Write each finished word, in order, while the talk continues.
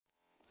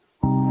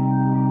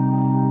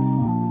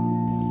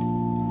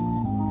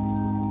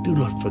Do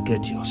not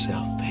forget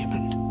yourself,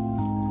 Paymon.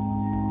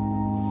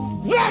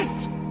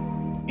 That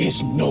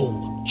is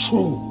no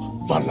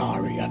true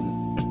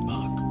Valarian,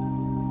 Mark.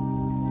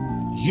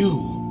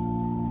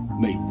 You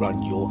may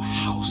run your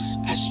house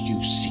as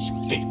you see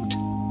fit,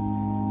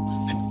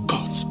 and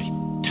gods be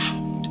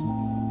damned.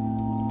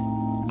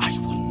 I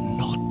will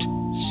not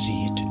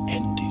see it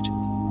ended.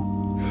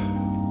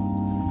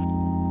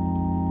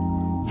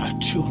 Our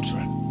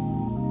children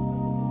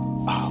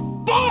are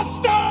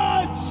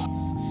bastards!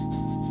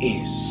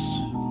 Is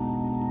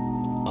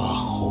a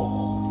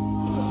whore.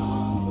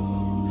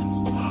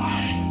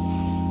 I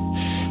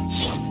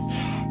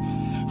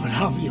will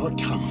have your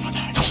tongue for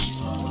that.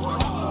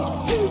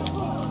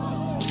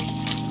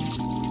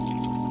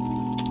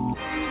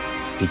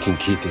 He can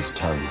keep his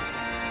tongue.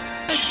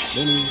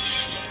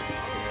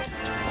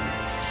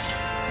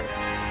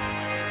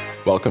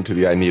 Welcome to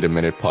the I Need a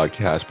Minute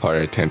podcast,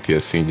 part of 10th Year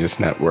Seniors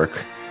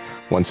Network.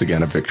 Once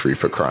again, a victory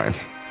for crime.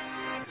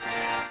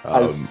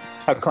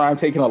 Has crime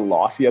taken a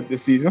loss yet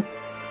this season?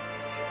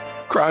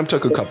 Crime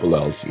took a couple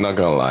L's, not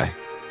gonna lie.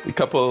 A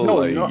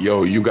couple,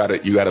 you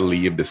gotta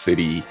leave the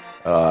city.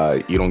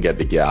 You don't get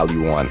the gal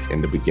you want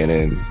in the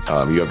beginning.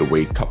 You have to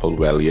wait a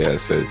couple of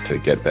years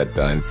to get that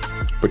done.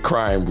 But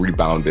crime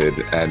rebounded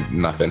and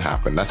nothing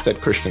happened. That's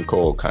that Christian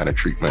Cole kind of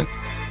treatment.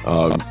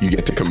 You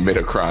get to commit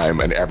a crime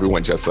and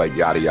everyone just like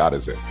yada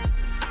yada's it.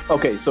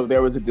 Okay, so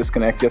there was a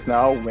disconnect just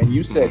now. When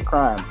you said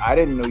crime, I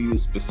didn't know you were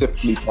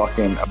specifically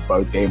talking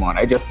about Damon.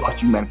 I just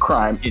thought you meant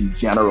crime in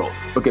general,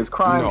 because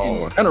crime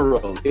in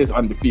general is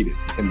undefeated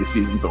in the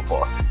season so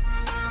far.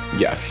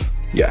 Yes.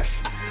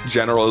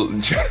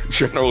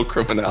 General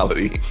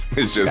criminality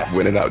is just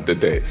winning out the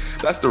day.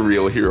 That's the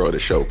real hero of the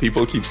show.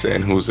 People keep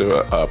saying who's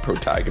a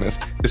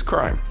protagonist. It's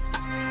crime.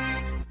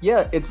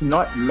 Yeah, it's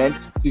not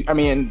meant to. I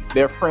mean,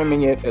 they're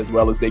framing it as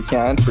well as they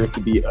can for it to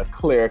be a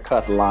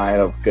clear-cut line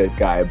of good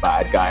guy,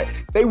 bad guy.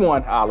 They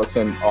want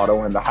Allison,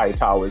 Otto, and the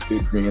Hightowers, the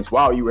Greens.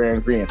 Wow, you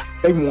wearing green.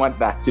 They want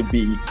that to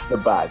be the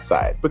bad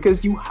side,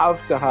 because you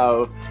have to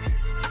have.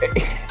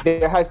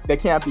 There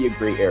can't be a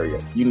gray area.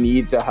 You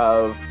need to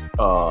have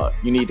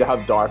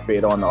Darth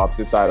Vader on the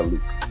opposite side of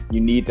Luke.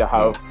 You need to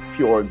have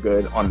pure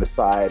good on the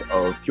side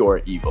of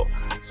pure evil.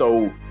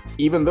 So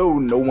even though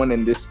no one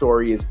in this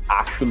story is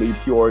actually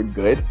pure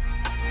good,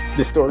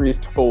 the story is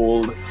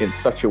told in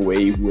such a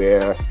way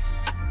where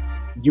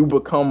you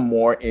become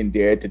more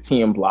endeared to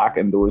Team Black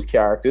and those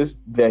characters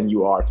than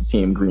you are to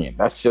Team Green.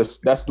 That's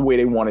the way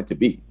they want it to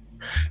be.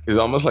 It's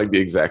almost like the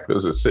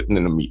executives are sitting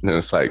in a meeting and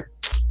it's like,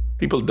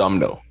 people dumb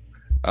though.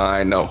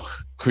 I know.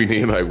 We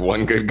need like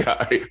one good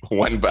guy,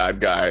 one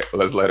bad guy.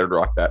 Let's let it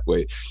rock that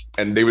way.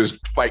 And they was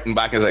fighting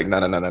back. It's like, no.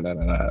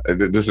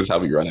 This is how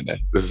we run it.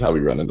 This is how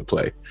we run into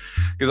play.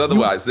 Because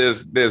otherwise,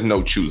 there's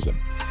no choosing.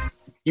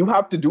 You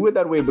have to do it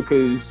that way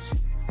because,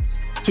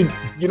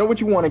 you know what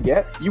you want to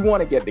get? You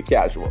want to get the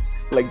casuals.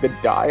 Like the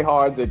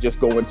diehards are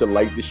just going to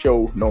like the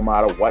show no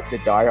matter what. The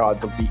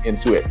diehards will be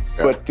into it.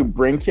 Yeah. But to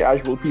bring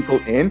casual people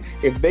in,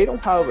 if they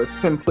don't have a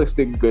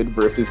simplistic good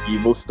versus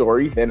evil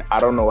story, then I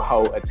don't know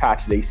how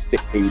attached they stay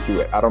to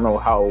it. I don't know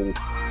how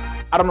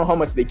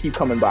much they keep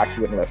coming back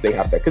to it unless they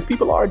have that. Because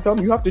people are dumb.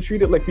 You have to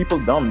treat it like people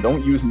dumb.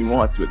 Don't use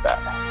nuance with that.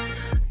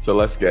 So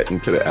let's get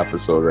into the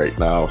episode right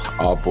now.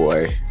 Oh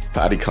boy,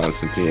 Paddy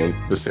Considine,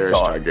 Viserys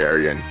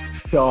Targaryen.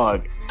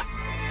 Dog.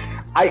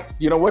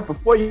 You know what?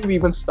 Before you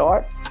even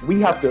start,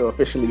 we have to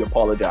officially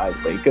apologize,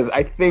 because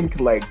I think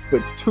like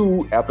for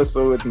 2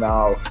 episodes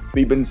now,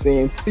 we've been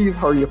saying, please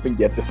hurry up and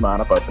get this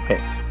man up out the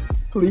paint.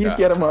 Please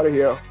get him out of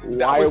here.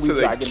 Why are we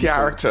dragging the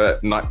character,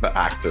 not the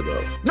actor,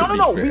 though?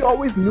 No. We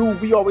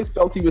always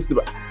felt he was the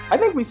best. I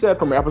think we said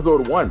from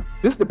episode 1,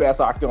 this is the best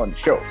actor on the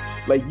show.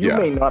 Like, you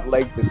may not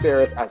like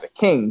Viserys as a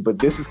king, but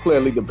this is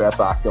clearly the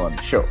best actor on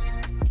the show.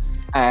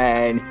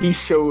 And he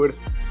showed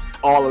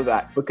all of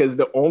that, because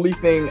the only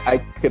thing I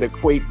could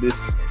equate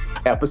this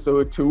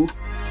episode to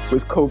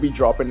was Kobe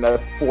dropping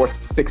that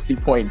forced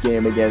 60-point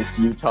game against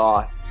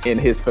Utah in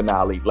his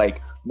finale.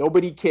 Like,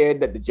 nobody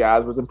cared that the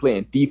Jazz wasn't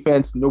playing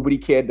defense. Nobody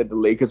cared that the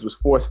Lakers was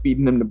force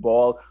feeding him the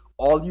ball.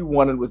 All you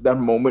wanted was that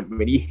moment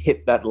when he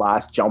hit that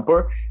last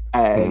jumper,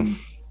 and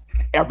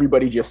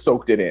everybody just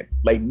soaked it in.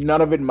 Like,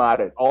 none of it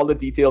mattered. All the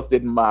details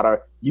didn't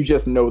matter. You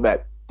just know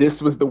that this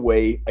was the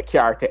way a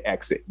character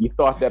exit. You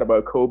thought that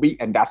about Kobe,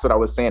 and that's what I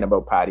was saying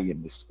about Paddy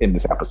in this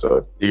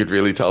episode. You could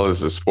really tell this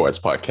is a sports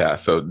podcast.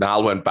 So now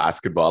I'll went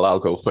basketball, I'll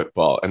go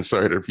football. And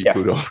sorry to people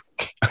who don't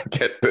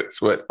get this,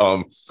 but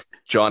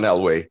John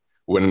Elway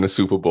winning the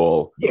Super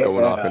Bowl,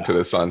 going off into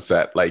the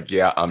sunset. Like,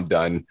 I'm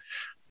done.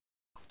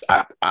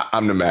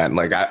 I'm the man.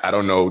 Like, I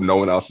don't know. No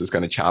one else is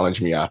going to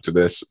challenge me after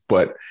this.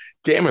 But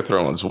Game of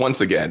Thrones,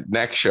 once again,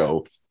 next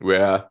show,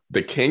 where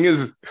the king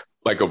is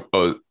like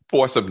a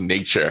force of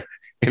nature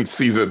in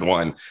season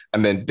 1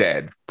 and then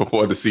dead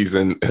before the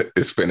season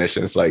is finished.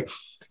 And it's like,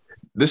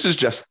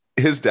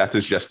 his death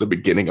is just the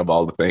beginning of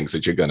all the things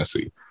that you're going to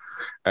see.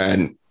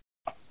 And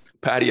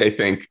Paddy, I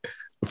think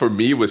for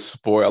me, was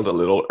spoiled a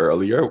little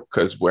earlier,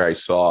 because where I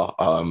saw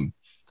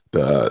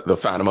the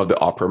Phantom of the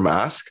Opera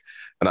mask.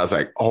 And I was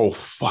like, oh,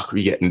 fuck,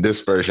 we getting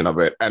this version of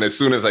it. And as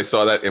soon as I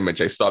saw that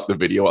image, I stopped the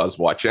video I was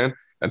watching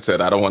and said,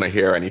 I don't want to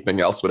hear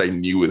anything else, but I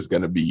knew it was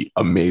going to be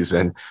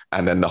amazing.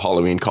 And then the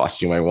Halloween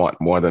costume I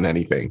want more than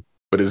anything,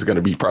 but it's going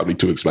to be probably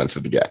too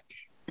expensive to get.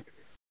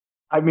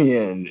 I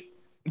mean,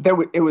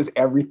 it was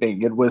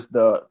everything. It was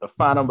the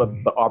Phantom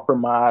of the Opera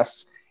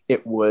mask.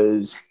 It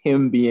was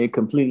him being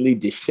completely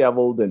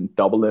disheveled and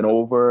doubling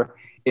over.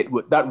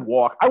 That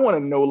walk. I want to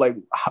know, like,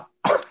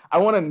 I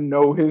want to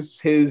know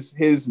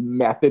his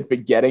method for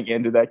getting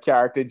into that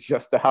character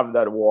just to have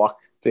that walk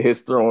to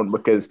his throne,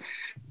 because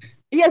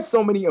he has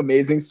so many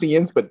amazing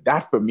scenes. But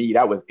that, for me,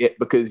 that was it,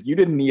 because you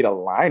didn't need a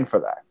line for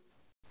that.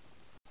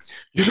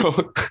 You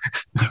know,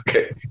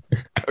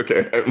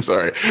 okay, I'm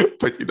sorry,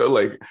 but you know,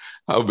 like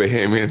how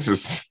Bahamians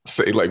just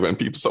say, like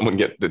when someone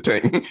get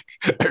detained,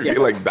 I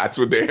feel like that's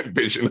what they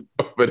envision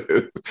of it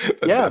is.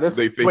 That's what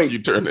they think you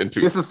turn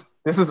into.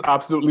 This is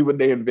absolutely what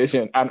they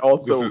envision, and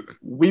also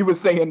we were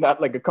saying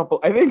that like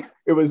I think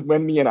it was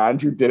when me and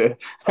Andrew did it,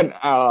 and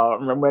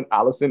remember when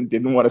Allison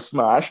didn't want to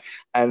smash,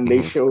 and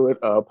they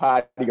showed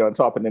Patty on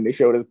top, and then they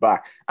showed his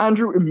back.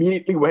 Andrew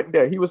immediately went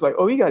there. He was like,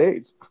 "Oh, he got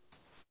AIDS."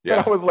 Yeah.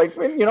 And I was like,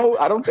 you know,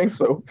 I don't think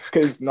so,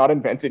 because not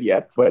invented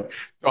yet. But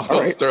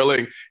right.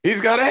 Sterling,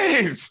 he's got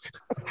AIDS.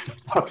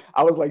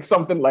 I was like,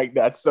 something like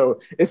that.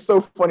 So it's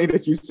so funny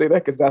that you say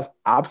that, because that's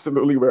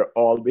absolutely where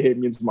all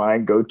Bahamians'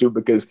 mind go to,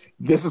 because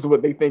this is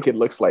what they think it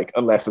looks like,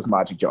 unless it's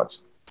Magic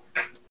Johnson.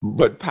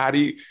 But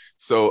Patty,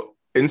 so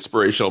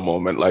inspirational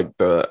moment, like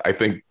I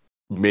think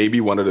maybe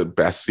one of the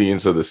best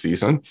scenes of the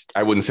season.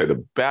 I wouldn't say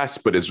the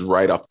best, but it's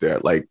right up there.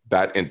 Like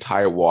that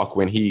entire walk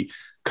when he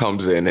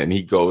comes in and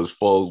he goes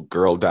full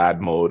girl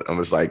dad mode and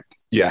was like,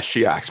 yeah,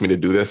 she asked me to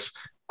do this.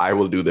 I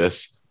will do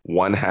this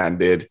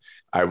one-handed.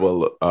 I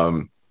will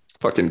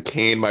fucking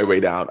cane my way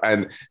down.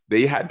 And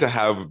they had to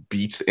have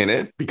beats in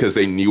it because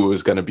they knew it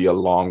was going to be a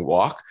long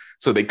walk.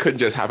 So they couldn't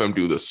just have him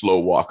do the slow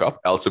walk up,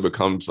 else it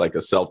becomes like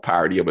a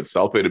self-parody of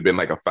itself. It'd have been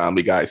like a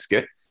Family Guy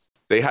skit.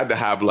 They had to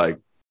have like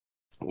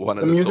one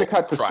of the music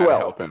had to swell.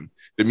 Help him.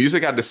 The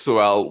music had to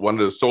swell. One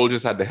of the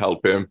soldiers had to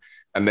help him.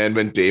 And then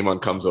when Damon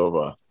comes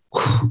over,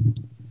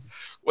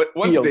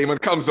 once feels. Damon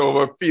comes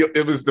over,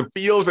 it was the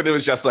feels, and it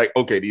was just like,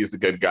 okay, these are the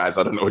good guys.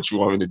 I don't know what you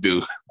want me to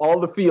do. All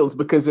the feels,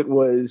 because it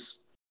was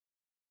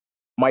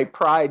my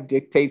pride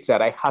dictates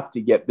that I have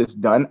to get this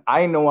done.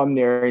 I know I'm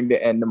nearing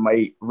the end of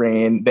my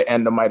reign, the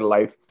end of my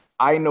life.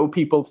 I know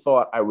people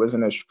thought I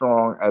wasn't as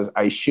strong as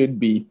I should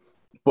be,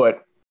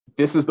 but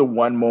this is the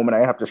one moment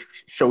I have to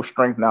show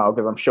strength now,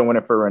 because I'm showing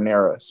it for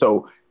Rhaenyra.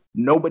 So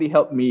nobody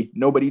helped me,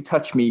 nobody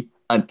touched me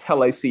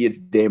until I see it's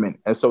Damon.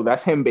 And so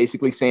that's him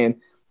basically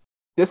saying,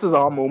 this is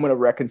our moment of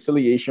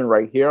reconciliation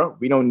right here.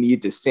 We don't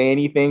need to say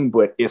anything,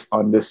 but it's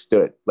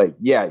understood. Like,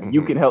 yeah,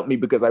 you can help me,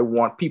 because I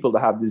want people to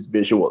have this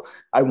visual.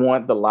 I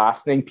want the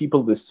last thing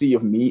people to see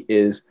of me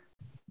is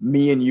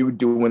me and you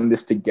doing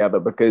this together,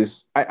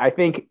 because I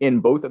think in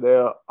both of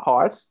their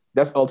hearts,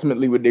 that's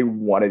ultimately what they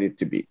wanted it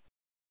to be.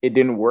 It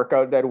didn't work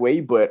out that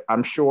way, but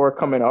I'm sure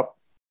coming up,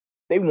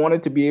 they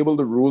wanted to be able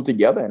to rule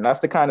together. And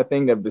that's the kind of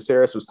thing that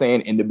Viserys was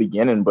saying in the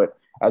beginning. But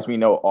as we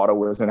know, Otto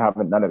wasn't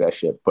having none of that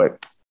shit.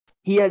 But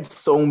he had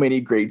so many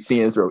great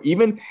scenes, bro.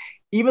 Even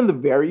the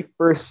very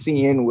first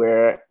scene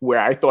where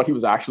I thought he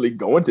was actually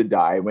going to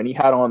die, when he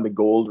had on the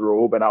gold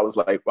robe, and I was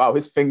like, wow,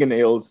 his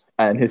fingernails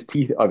and his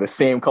teeth are the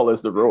same color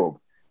as the robe.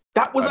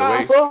 That was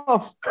ass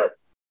off.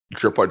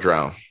 Drip or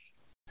drown.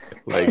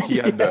 Like he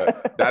had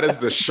that is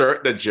the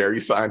shirt that Jerry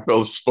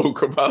Seinfeld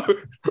spoke about.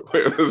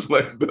 Where it was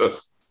like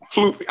the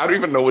floofy, I don't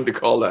even know what to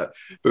call that.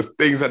 The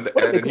things at the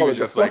end, and he was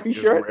just like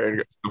just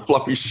wearing the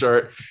fluffy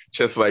shirt,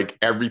 just like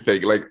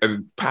everything. Like,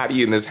 and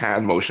Patty in his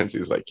hand motions,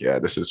 he's like, yeah,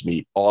 this is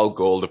me. All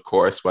gold, of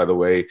course, by the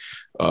way.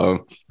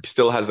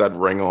 Still has that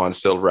ring on,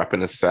 still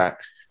repping his set.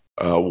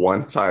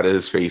 One side of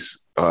his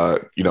face,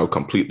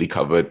 completely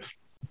covered.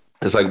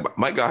 It's like,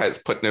 my guy is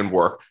putting in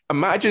work.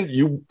 Imagine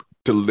you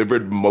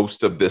delivered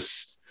most of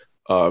this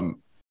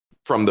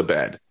from the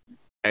bed,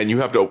 and you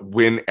have to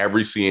win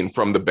every scene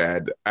from the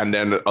bed, and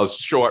then a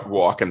short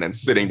walk, and then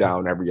sitting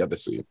down every other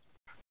scene.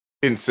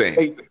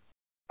 Insane.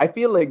 I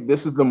feel like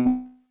this is the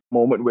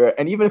moment where,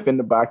 and even if in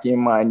the back of your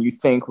mind you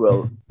think,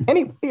 well,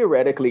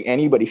 theoretically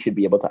anybody should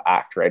be able to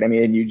act, right? I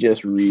mean, you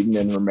just reading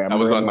and remembering. I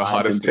was on the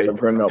hottest tape.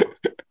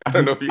 I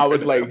don't know. I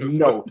was like,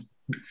 no.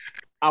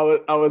 I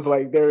was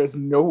like, there is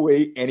no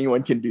way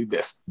anyone can do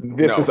this.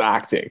 This is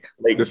acting.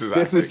 Like, this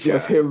is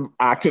just him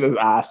acting his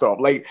ass off.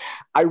 Like,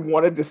 I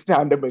wanted to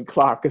stand up and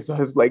clap, because I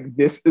was like,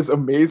 this is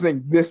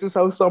amazing. This is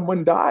how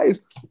someone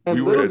dies.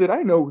 And little did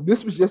I know,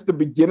 this was just the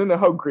beginning of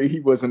how great he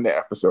was in the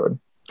episode.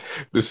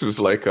 This was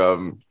like,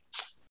 you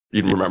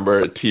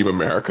remember Team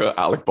America,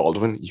 Alec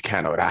Baldwin? You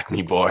can't out-act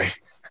me, boy.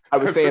 I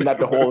was saying that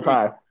the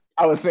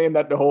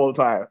whole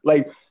time.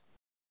 Like,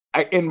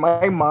 in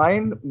my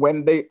mind,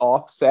 when they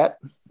offset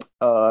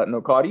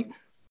Nokati,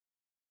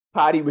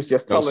 Patty was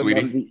just telling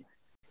them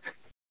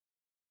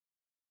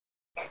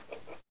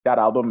that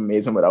album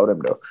amazing without him,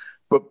 though.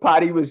 But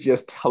Patty was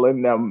just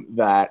telling them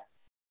that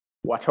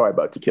watch how I'm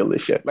about to kill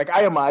this shit. Like,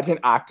 I imagine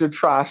actor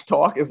trash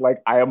talk is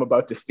like, I am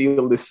about to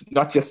steal this,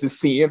 not just this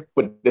scene,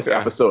 but this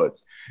episode.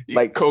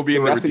 Like Kobe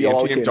in the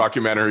Redeem Team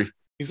documentary.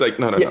 He's like,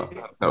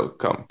 no,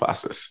 come,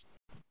 pass this.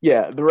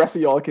 Yeah, the rest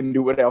of y'all can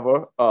do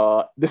whatever.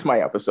 This is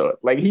my episode.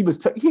 Like, he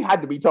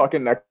had to be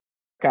talking that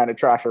kind of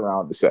trash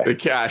around the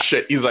set. Yeah,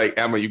 shit. He's like,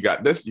 Emma, you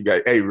got this. You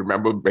got, hey,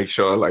 remember, make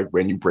sure, like,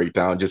 when you break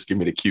down, just give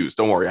me the cues.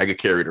 Don't worry, I can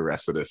carry the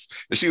rest of this.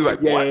 And she's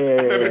like, what?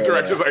 And then the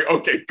director's like,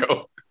 okay,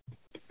 go.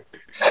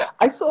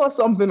 I saw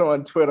something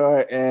on Twitter,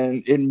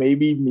 and it may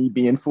be me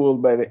being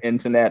fooled by the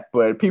internet,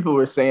 but people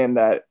were saying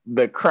that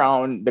the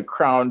crown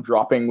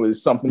dropping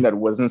was something that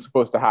wasn't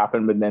supposed to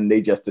happen, but then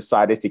they just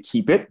decided to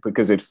keep it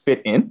because it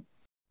fit in.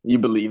 You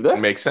believe that?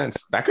 Makes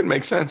sense. That could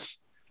make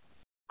sense.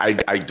 I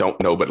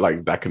don't know, but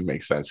like that could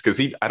make sense because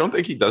I don't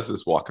think he does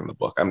this walk in the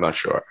book. I'm not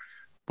sure,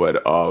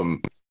 but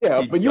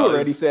yeah. But you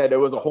already said there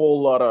was a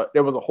whole lot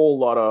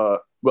of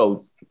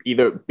well,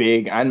 either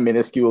big and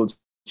minuscule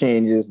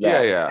changes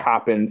that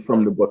happened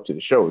from the book to the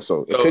show.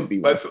 So it could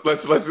be. Let's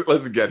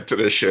get to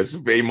the shits.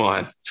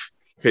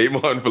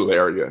 Vaemon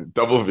Valerian,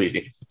 Double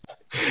V.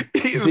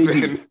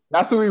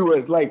 That's who he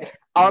was. Like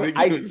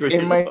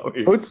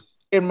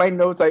in my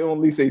notes, I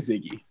only say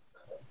Ziggy.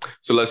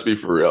 So let's be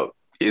for real.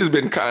 He's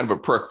been kind of a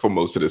prick for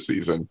most of the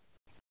season.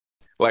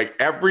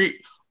 Like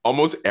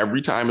almost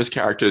every time his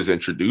character is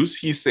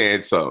introduced, he's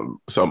saying some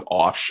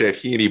off shit.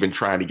 He ain't even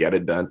trying to get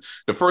it done.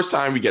 The first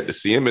time we get to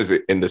see him is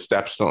in the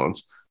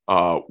Stepstones,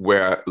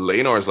 where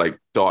Laenor is like,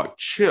 dog,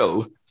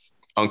 chill.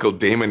 Uncle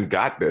Daemon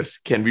got this.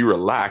 Can we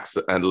relax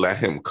and let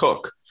him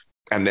cook?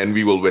 And then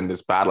we will win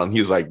this battle. And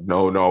he's like,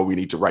 no, we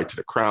need to write to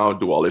the crown,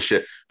 do all this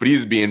shit. But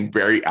he's being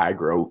very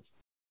aggro,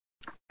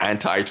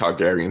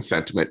 anti-Targaryen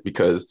sentiment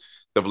because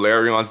the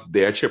Valerians,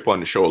 their chip on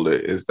the shoulder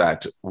is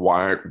that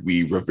why aren't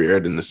we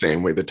revered in the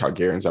same way the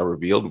Targaryens are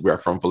revealed? We're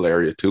from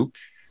Valyria too.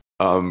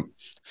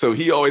 So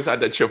he always had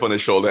that chip on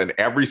his shoulder in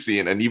every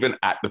scene. And even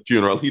at the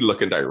funeral, he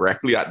looking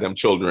directly at them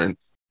children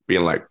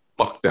being like,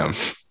 fuck them.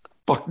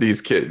 Fuck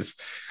these kids.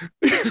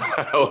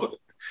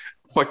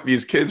 Fuck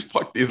these kids.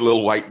 Fuck these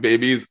little white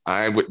babies.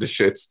 I'm with the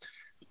shits.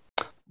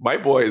 My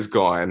boy is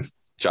gone,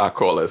 Jack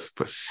Corliss,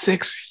 for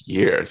 6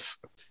 years.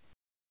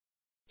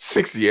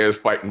 6 years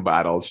fighting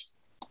battles.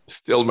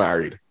 Still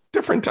married.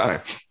 Different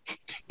time.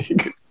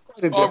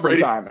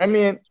 Time. I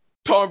mean,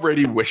 Tom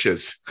Brady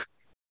wishes.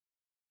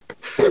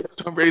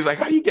 Tom Brady's like,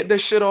 how you get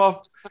this shit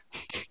off?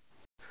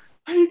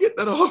 How you get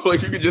that off?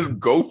 Like, you could just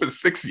go for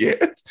 6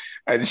 years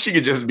and she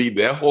could just be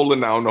there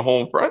holding down the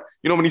home front.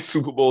 You know how many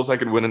Super Bowls I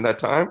could win in that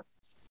time?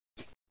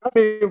 I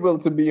mean, well,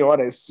 to be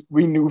honest,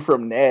 we knew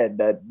from Ned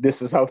that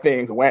this is how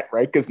things went,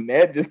 right? Because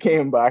Ned just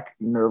came back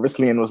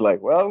nervously and was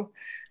like, well,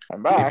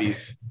 I'm back.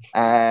 Babies.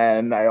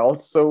 And I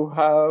also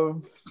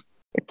have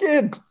a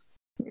kid.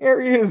 Here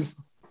he is.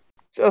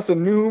 Just a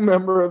new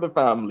member of the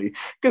family.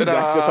 Because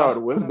that's just how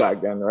it was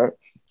back then, right?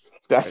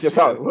 That's just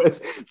how it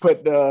was.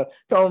 But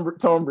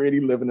Tom Brady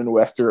living in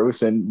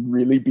Westeros and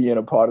really being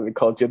a part of the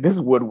culture, this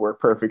would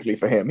work perfectly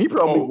for him. He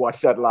probably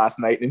watched that last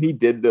night and he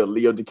did the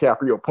Leo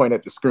DiCaprio point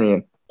at the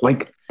screen.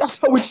 Like, that's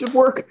how it should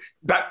work.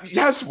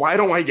 Yes, why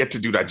don't I get to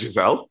do that,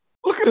 Giselle?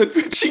 Look at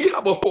it. She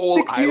have a whole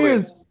 6 island.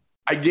 Years.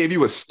 I gave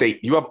you a state.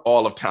 You have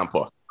all of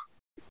Tampa.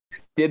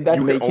 Did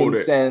that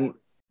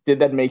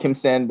make him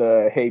send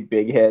a hey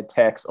big head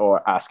text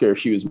or ask her if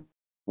she was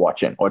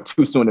watching, or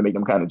too soon to make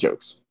them kind of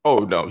jokes? Oh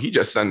no, he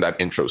just sent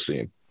that intro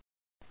scene.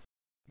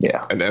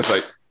 Yeah. And then it's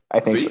like, I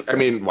think see, so. I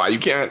mean, why you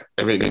can't?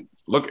 I mean,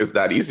 look, it's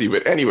that easy.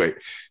 But anyway,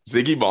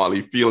 Ziggy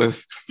Marley feeling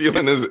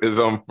his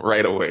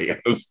right away.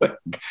 It was like,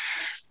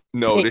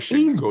 no, this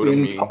should go to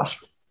me.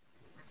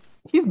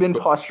 He's been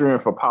posturing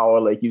for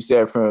power, like you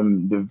said,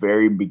 from the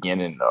very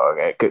beginning,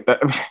 dog.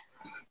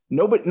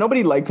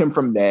 Nobody liked him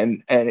from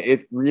then, and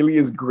it really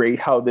is great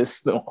how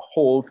the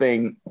whole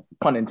thing,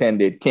 pun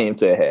intended, came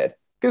to a head.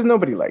 Because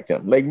nobody liked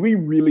him. Like, we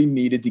really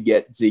needed to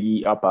get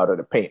Ziggy up out of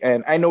the paint.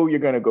 And I know you're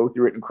going to go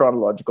through it in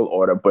chronological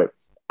order, but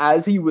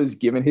as he was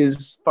giving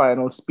his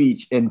final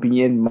speech and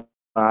being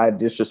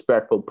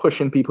disrespectful,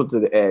 pushing people to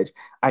the edge,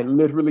 I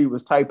literally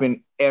was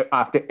typing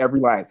after every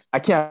line, I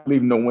can't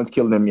believe no one's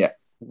killed him yet.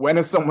 When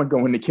is someone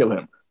going to kill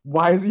him?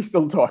 Why is he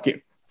still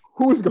talking?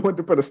 Who's going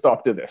to put a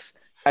stop to this?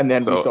 And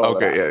then we saw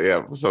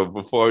yeah. So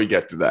before we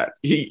get to that,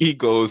 he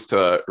goes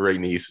to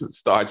Rhaenys,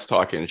 starts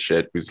talking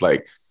shit. He's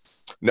like,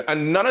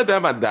 and none of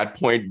them at that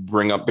point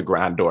bring up the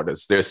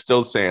granddaughters. They're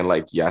still saying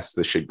like, yes,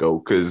 this should go,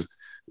 because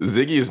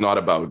Ziggy is not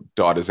about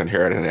daughters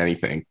inheriting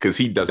anything, because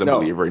he doesn't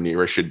believe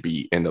Rhaenyra should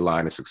be in the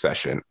line of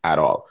succession at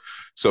all.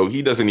 So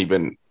he doesn't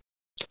even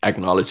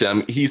acknowledge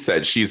them. He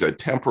said she's a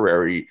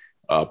temporary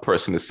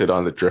person to sit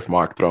on the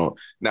Driftmark throne.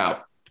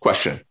 Now,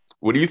 question.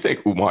 What do you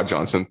think Umar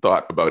Johnson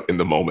thought about in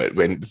the moment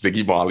when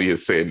Ziggy Marley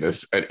is saying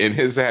this? And in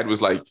his head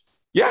was like,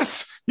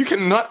 yes, you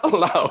cannot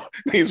allow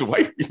these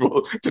white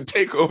people to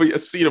take over your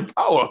seat of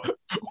power.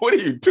 What are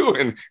you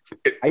doing?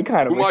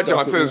 Umar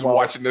Johnson is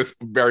watching this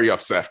very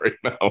upset right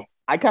now.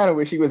 I kind of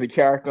wish he was a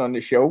character on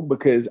the show,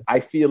 because I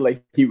feel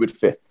like he would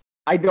fit.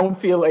 I don't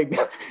feel like,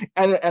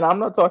 and I'm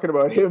not talking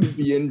about him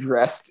being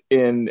dressed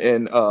in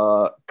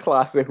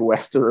classic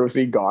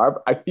Westerosi garb.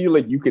 I feel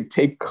like you could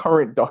take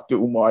current Dr.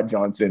 Umar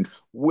Johnson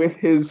with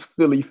his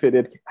Philly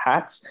fitted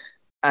hats,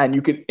 and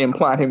you could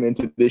implant him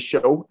into this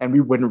show, and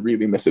we wouldn't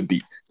really miss a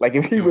beat. Like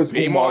if he was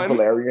Aemon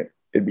Valerian,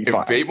 it'd be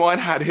fine. If Vaemon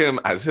had him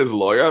as his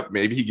lawyer,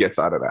 maybe he gets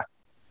out of that.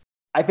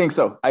 I think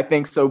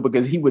so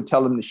because he would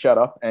tell him to shut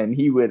up, and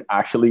he would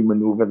actually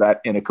maneuver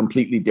that in a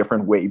completely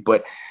different way.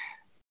 But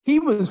he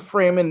was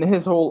framing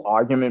his whole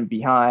argument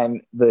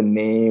behind the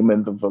name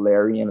and the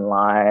Valerian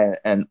line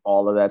and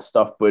all of that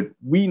stuff. But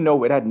we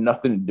know it had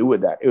nothing to do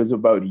with that. It was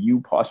about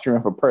you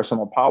posturing for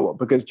personal power,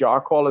 because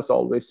Jar Collis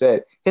always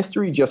said,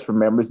 history just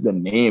remembers the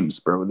names,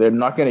 bro. They're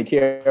not going to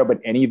care about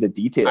any of the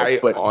details. I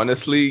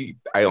honestly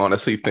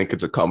think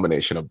it's a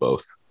combination of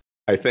both.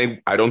 I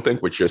don't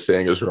think what you're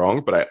saying is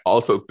wrong, but I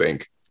also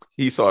think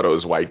he saw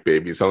those white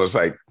babies and was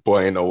like,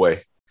 boy, ain't no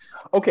way.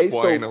 Okay,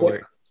 no way.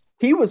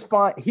 He was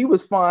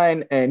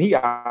fine, and he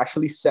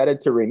actually said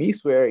it to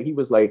Rhaenys, where he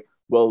was like,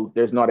 well,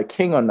 there's not a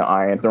king on the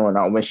Iron Throne.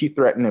 Now, when she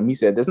threatened him, he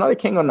said, there's not a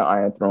king on the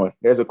Iron Throne.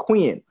 There's a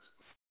queen.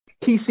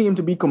 He seemed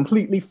to be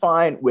completely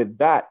fine with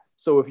that.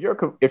 So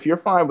if you're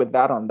fine with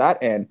that on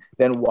that end,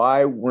 then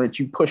why weren't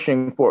you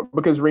pushing for?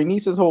 Because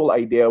Rhaenys' whole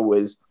idea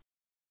was,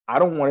 I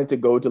don't want it to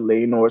go to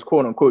Laenor's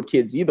quote unquote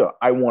kids either.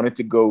 I want it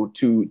to go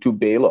to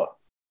Baelor.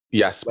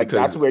 Yes, like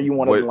because that's where you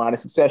wanted the line of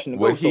succession to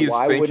go. So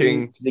why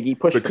wouldn't Ziggy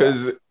push?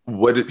 Because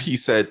what he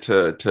said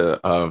to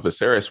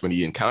Viserys when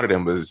he encountered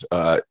him was,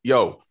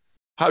 "Yo,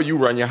 how you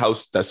run your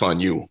house, that's on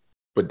you,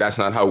 but that's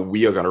not how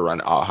we are going to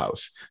run our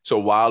house." So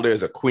while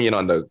there's a queen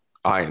on the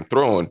Iron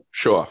Throne,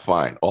 sure,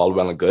 fine, all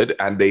well and good,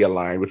 and they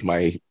align with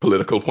my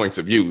political points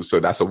of view, so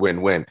that's a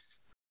win-win.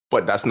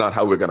 But that's not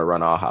how we're going to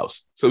run our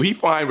house. So he's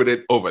fine with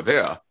it over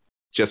there,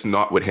 just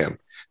not with him.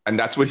 And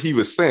that's what he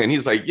was saying.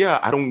 He's like, yeah,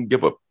 I don't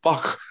give a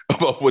fuck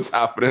about what's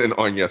happening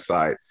on your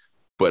side.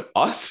 But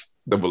us,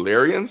 the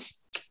Valyrians,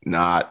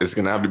 nah, it's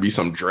going to have to be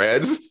some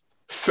dreads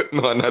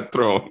sitting on that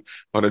throne,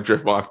 on a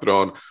Driftmark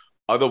throne.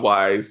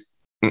 Otherwise,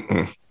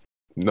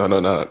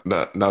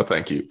 no,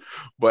 thank you.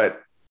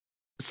 But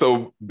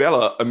so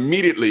Bella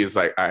immediately is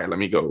like, all right, let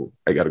me go.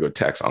 I got to go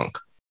text Unc.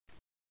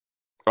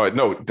 Oh,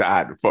 no,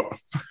 Dad.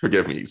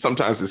 Forgive me.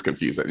 Sometimes it's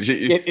confusing.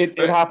 It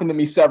happened to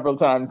me several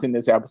times in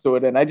this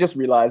episode, and I just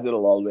realized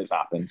it'll always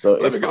happen. So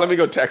let me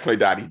go text my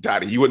daddy.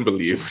 Daddy, you wouldn't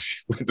believe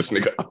what this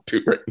nigga up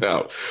to right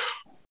now.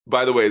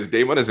 By the way, as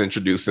Daemon is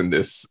introduced in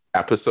this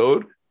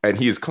episode, and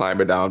he's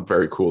climbing down,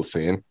 very cool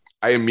scene,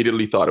 I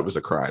immediately thought it was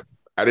a crime.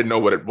 I didn't know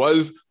what it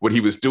was, what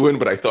he was doing,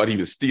 but I thought he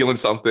was stealing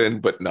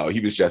something. But no, he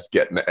was just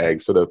getting the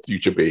eggs for the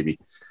future baby.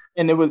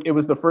 And it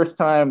was the first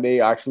time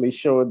they actually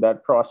showed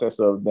that process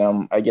of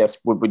them, I guess,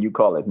 what would you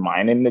call it,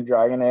 mining the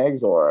dragon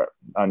eggs or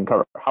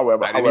uncover,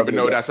 however. I didn't even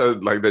know that's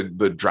like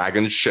the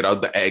dragons shit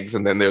out the eggs,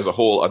 and then there's a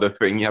whole other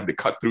thing you have to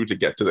cut through to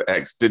get to the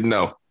eggs. Didn't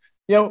know.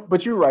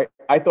 But you're right.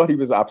 I thought he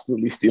was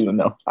absolutely stealing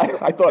them.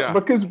 I thought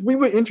because we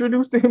were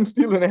introduced to him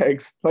stealing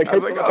eggs. Like I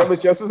thought that was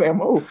just his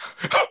MO.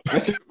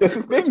 That's his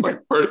thing. That's my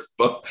first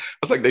thought. I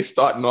was like, they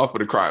starting off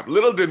with a crime.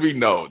 Little did we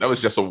know that was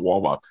just a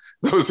warm up.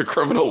 That was a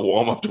criminal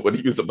warm up to what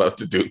he was about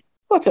to do.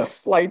 Such a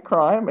slight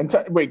crime. And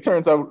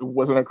turns out it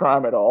wasn't a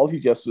crime at all. He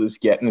just was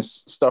getting his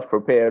stuff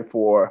prepared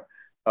for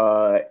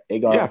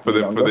Aegon. Yeah, for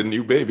the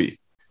new baby.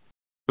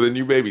 For the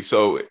new baby.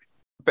 So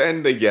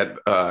then they get,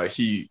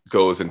 he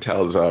goes and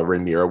tells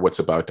Rhaenyra what's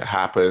about to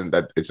happen,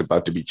 that it's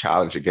about to be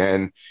challenged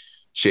again.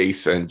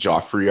 Jace and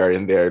Joffrey are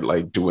in there,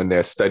 like, doing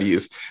their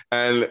studies.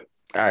 And,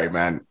 all right,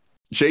 man,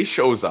 Jace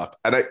shows up.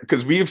 And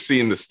because we have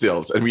seen the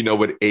stills and we know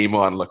what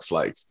Aemon looks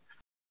like.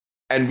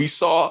 And we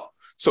saw,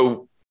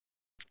 so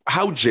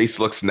how Jace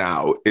looks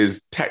now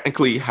is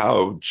technically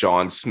how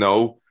Jon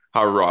Snow,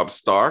 how Robb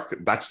Stark,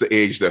 that's the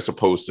age they're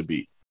supposed to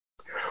be.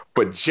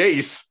 But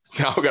Jace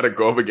now got to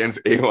go up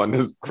against Aegon,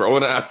 this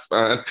grown-ass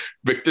man,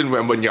 Victor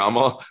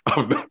Wembanyama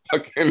of the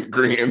fucking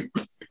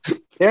Greens.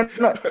 They're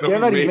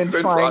not even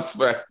trying.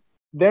 Prospect.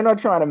 They're not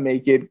trying to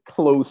make it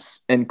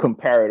close and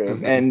comparative.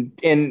 Mm-hmm.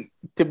 And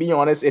to be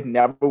honest, it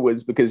never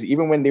was, because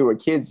even when they were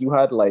kids, you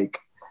had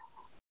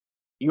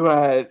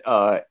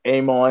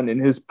Aemon in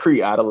his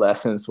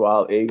pre-adolescence,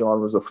 while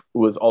Aegon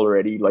was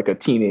already like a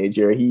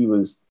teenager. He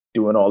was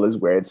doing all his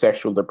weird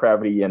sexual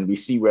depravity, and we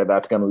see where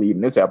that's going to lead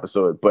in this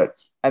episode.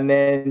 And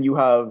then you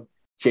have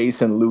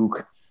Jace and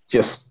Luke,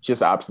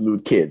 just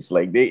absolute kids.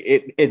 Like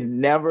it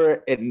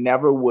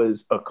never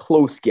was a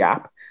close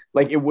gap.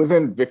 Like it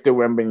wasn't Victor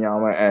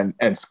Wembanyama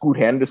and Scoot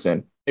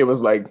Henderson. It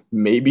was like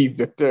maybe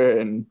Victor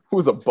and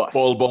who's a bust.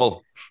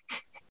 Ball.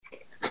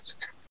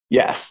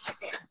 Yes,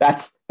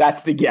 that's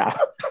the gap.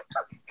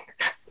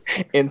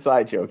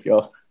 Inside joke,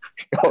 y'all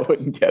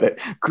wouldn't get it.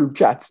 Group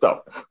chat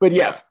stuff. But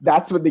yes,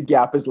 that's what the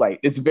gap is like.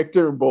 It's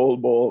Victor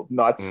Bol,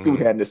 not Scoot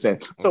Henderson.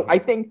 So I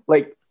think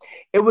like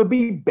it would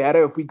be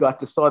better if we got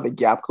to saw the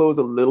gap close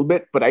a little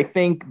bit. But I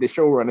think the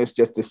showrunners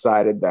just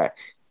decided that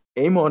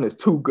Aemon is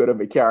too good of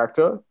a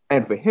character,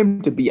 and for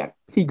him to be at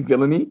peak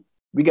villainy,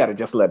 we got to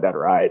just let that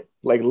ride.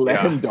 Like let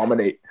him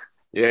dominate.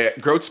 Yeah,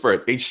 growth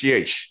spurt,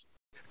 HGH.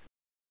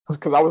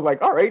 because I was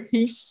like, all right,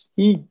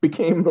 he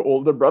became the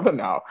older brother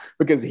now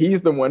because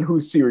he's the one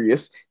who's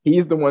serious.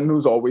 He's the one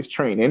who's always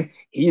training.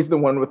 He's the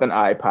one with an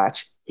eye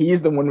patch.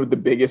 He's the one with the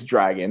biggest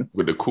dragon.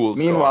 With the cool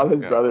Meanwhile,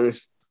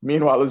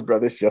 his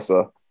brother's just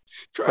a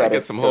trying to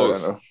get some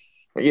hoes.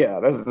 Yeah,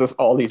 that's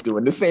all he's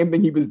doing. The same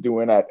thing he was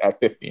doing at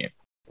 15.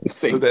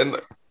 So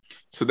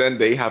then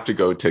they have to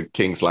go to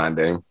King's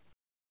Landing.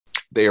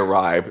 They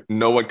arrive.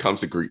 No one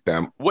comes to greet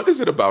them. What is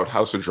it about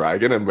House of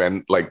Dragon? And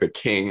when like the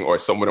king or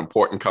someone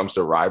important comes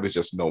to arrive, there's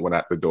just no one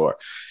at the door.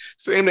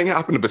 Same thing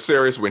happened to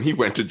Viserys when he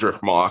went to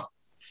Driftmark.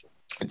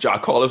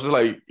 Jack Collis was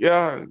like,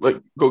 yeah, like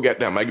go get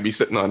them. I could be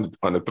sitting on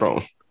the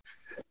throne.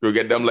 Go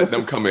get them, let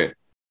them come in.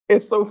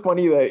 It's so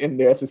funny that in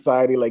their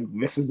society, like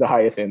this is the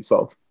highest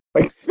insult.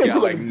 Like, think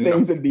of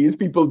things that these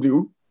people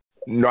do.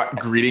 Not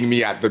greeting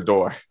me at the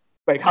door.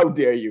 Like, how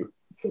dare you?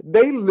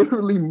 They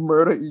literally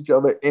murder each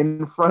other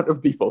in front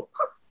of people.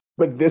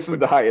 But this is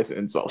the highest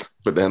insult.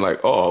 But then like,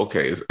 oh,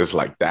 okay, it's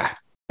like that.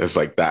 It's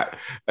like that.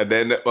 And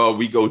then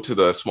we go to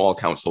the small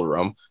council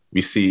room.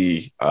 We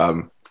see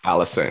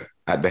Alicent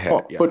at the head.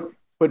 Oh, yeah.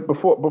 But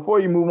before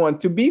you move on,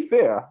 to be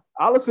fair,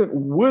 Alicent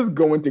was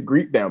going to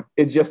greet them.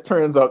 It just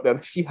turns out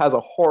that she has a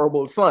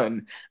horrible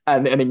son,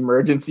 and an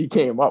emergency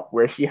came up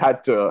where she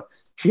had to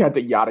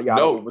yada yada.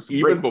 No,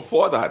 even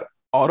before that,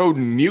 Otto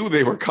knew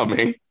they were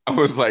coming. I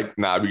was like,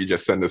 nah, we could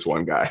just send this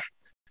one guy.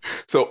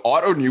 So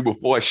Otto knew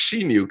before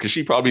she knew, because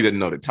she probably didn't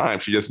know the time.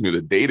 She just knew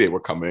the day they were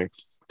coming.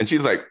 And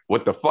she's like,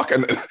 what the fuck?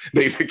 And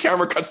the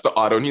camera cuts to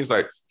Otto, and he's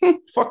like,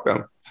 fuck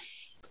them.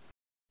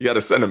 You got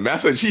to send a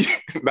message.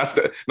 That's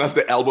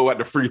the elbow at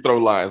the free throw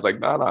line. It's like,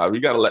 nah, we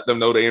got to let them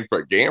know they in for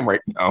a game right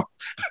now.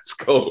 Let's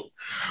go.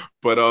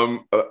 But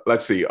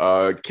let's see.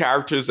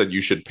 Characters that you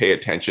should pay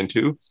attention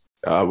to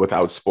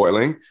without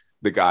spoiling.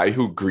 The guy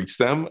who greets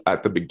them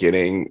at the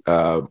beginning,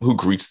 who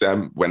greets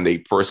them when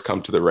they first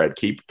come to the Red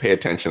Keep. Pay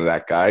attention to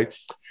that guy.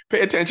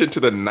 Pay attention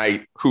to the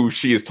knight who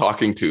she is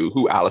talking to,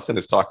 who Alicent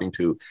is talking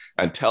to,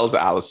 and tells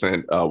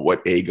Alicent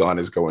what Aegon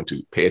is going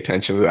to. Pay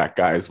attention to that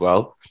guy as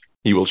well.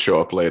 He will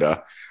show up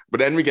later. But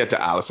then we get to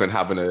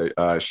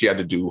Alicent she had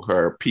to do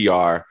her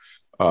PR,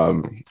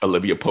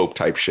 Olivia Pope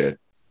type shit.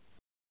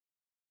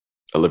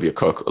 Olivia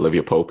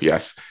Pope,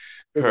 yes.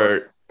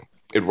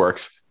 It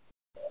works.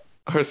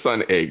 Her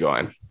son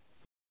Aegon.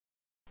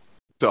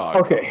 Dog.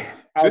 Okay.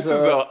 This is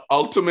the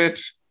ultimate,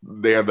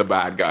 they're the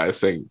bad guys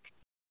thing.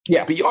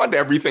 Yeah. Beyond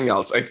everything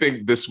else, I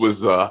think this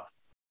was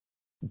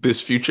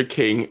this future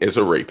king is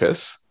a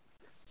rapist.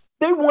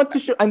 They want to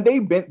show, and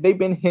they've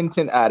been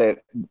hinting at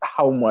it,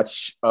 how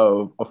much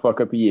of a fuck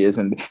up he is,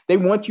 and they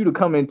want you to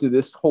come into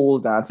this whole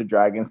Dance of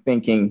Dragons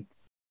thinking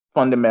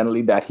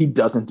fundamentally that he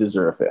doesn't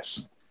deserve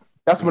this.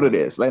 That's what it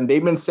is, and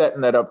they've been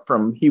setting that up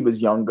from he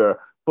was younger.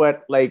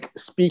 But like,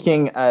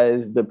 speaking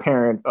as the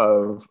parent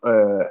of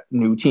a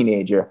new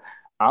teenager,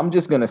 I'm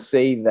just gonna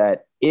say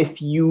that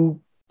if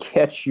you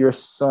catch your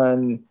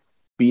son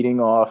beating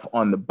off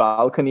on the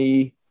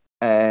balcony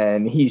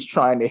and he's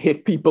trying to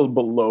hit people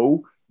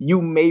below, you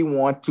may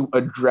want to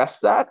address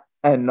that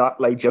and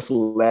not like just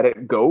let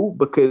it go,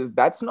 because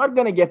that's not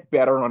going to get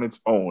better on its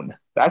own.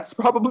 That's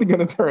probably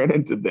going to turn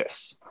into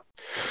this.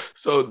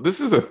 So this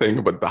is the thing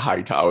about the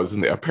Hightowers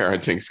and their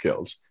parenting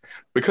skills,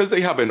 because they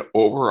have an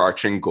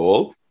overarching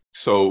goal.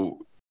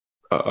 So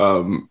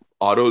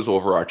Otto's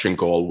overarching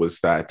goal was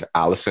that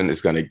Alicent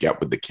is going to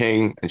get with the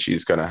king and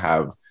she's going to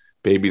have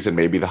babies, and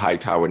maybe the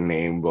Hightower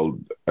name will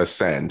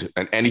ascend,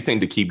 and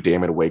anything to keep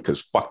Daemon away,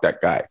 because fuck that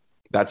guy.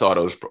 That's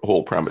Otto's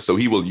whole premise. So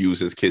he will use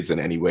his kids in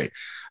any way.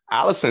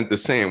 Alicent the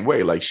same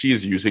way. Like,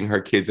 she's using her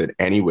kids in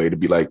any way to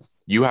be like,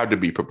 you have to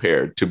be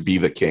prepared to be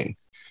the king.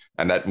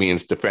 And that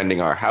means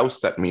defending our house.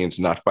 That means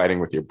not fighting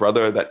with your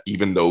brother. That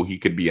even though he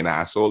could be an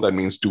asshole, that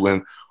means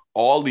doing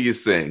all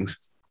these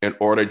things in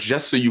order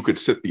just so you could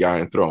sit the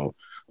Iron Throne.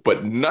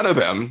 But none of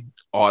them,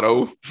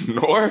 Otto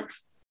nor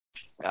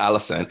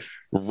Alicent,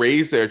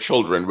 raise their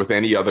children with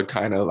any other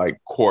kind of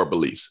like core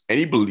beliefs.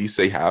 Any beliefs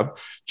they have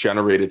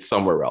generated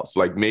somewhere else.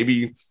 Like,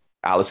 maybe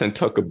Alicent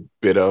took a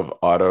bit of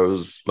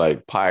Otto's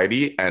like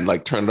piety and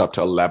like turned it up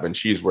to 11.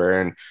 She's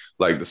wearing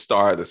like the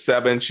Star of the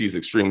Seven. She's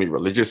extremely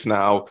religious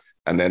now.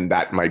 And then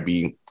that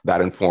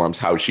informs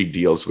how she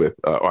deals with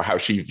or how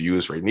she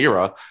views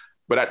Rhaenyra.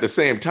 But at the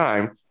same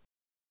time,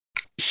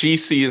 she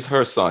sees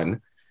her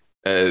son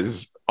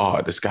as,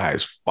 oh, this guy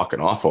is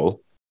fucking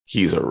awful.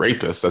 He's a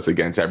rapist. That's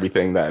against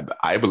everything that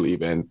I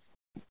believe in.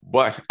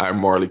 But I'm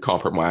morally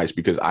compromised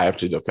because I have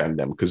to defend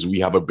them, because we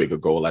have a bigger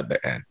goal at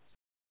the end.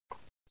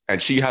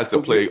 And she has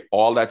to play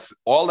all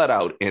that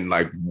out in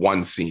like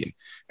one scene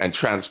and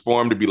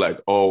transform to be like,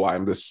 oh,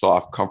 I'm this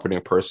soft,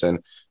 comforting person.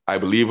 I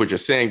believe what you're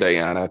saying,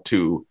 Diana,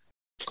 to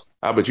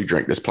how about you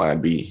drink this Plan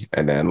B?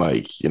 And then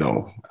like, you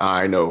know,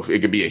 I know it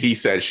could be a he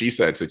said, she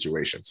said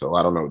situation. So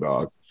I don't know,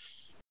 dog.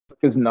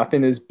 Because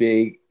nothing is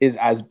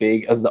as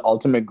big as the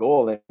ultimate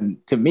goal.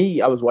 And to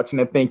me, I was watching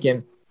it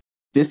thinking,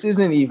 this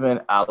isn't even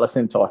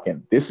Alicent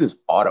talking. This is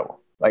Otto.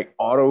 Like,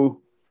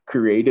 Otto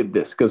created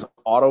this, because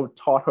Otto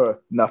taught her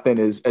nothing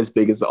is as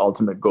big as the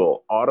ultimate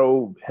goal.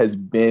 Otto has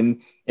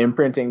been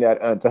imprinting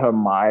that into her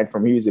mind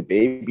from he was a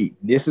baby.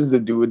 This is the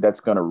dude that's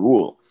gonna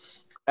rule.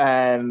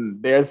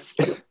 And this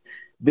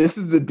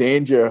is the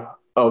danger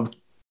of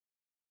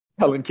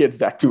telling kids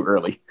that too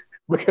early,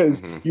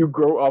 because you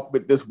grow up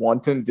with this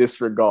wanton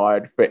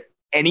disregard for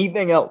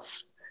anything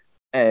else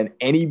and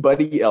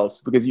anybody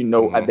else, because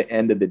at the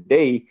end of the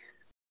day,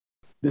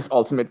 this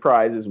ultimate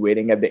prize is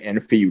waiting at the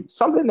end for you.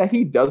 Something that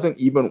he doesn't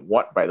even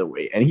want, by the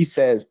way. And he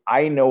says,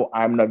 I know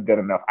I'm not good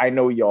enough. I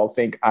know y'all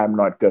think I'm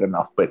not good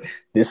enough, but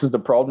this is the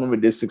problem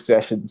with this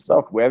succession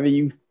stuff. Whether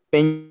you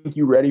think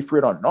you're ready for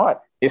it or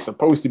not, it's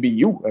supposed to be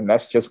you. And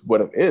that's just what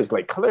it is.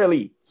 Like,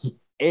 clearly,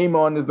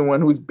 Aemon is the one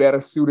who's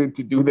better suited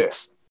to do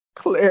this.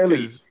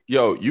 Clearly.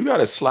 Yo, you got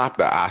to slap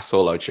the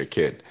asshole out your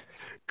kid.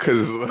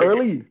 Because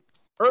early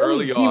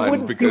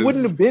on, he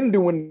wouldn't have been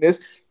doing this.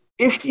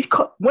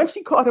 When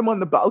she caught him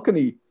on the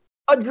balcony,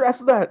 address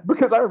that,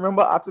 because I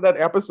remember after that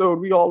episode,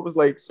 we all was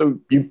like, "So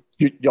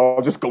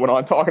y'all just going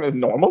on talking as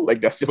normal? Like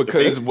that's just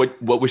because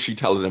what was she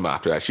telling him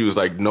after that? She was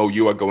like, "No,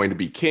 you are going to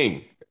be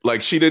king."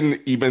 Like she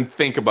didn't even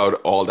think about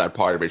all that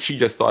part of it. She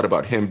just thought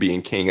about him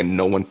being king and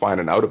no one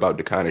finding out about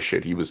the kind of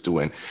shit he was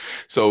doing.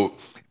 So,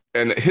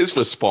 and his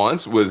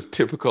response was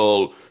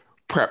typical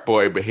prep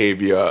boy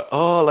behavior.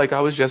 Oh, like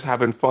I was just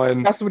having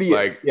fun. That's what he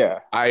is.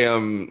 Yeah, I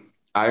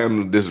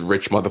am this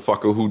rich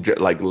motherfucker who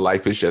like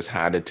life is just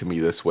handed to me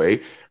this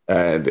way.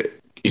 And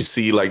you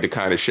see like the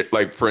kind of shit,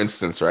 like for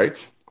instance, right?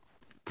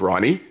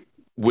 Bronny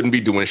wouldn't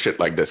be doing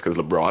shit like this because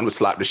LeBron would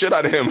slap the shit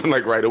out of him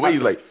like right away.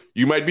 He's like,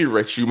 you might be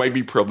rich, you might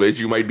be privileged,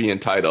 you might be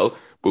entitled,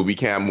 but we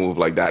can't move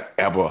like that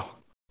ever.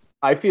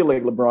 I feel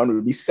like LeBron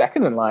would be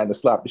second in line to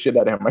slap the shit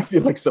out of him. I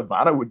feel like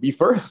Savannah would be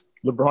first.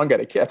 LeBron got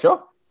to catch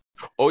up.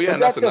 Oh yeah,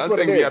 and that's another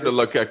thing we have to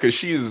look at, because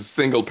she's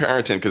single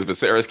parenting, because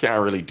Viserys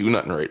can't really do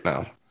nothing right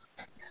now.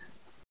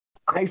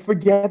 I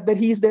forget that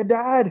he's their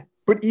dad.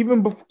 But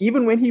even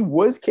when he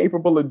was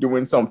capable of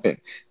doing something,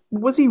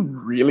 was he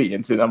really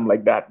into them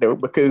like that though?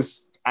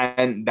 Because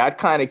that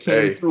kind of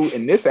came through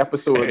in this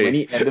episode when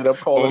he ended up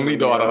calling only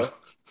daughter.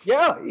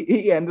 Yeah,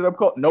 he ended up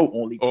calling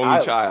only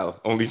child.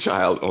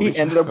 He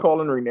ended up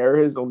calling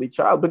Rhaenyra his only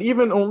child. But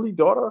even only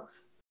daughter,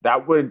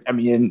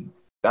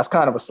 that's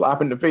kind of a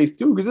slap in the face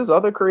too, because this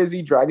other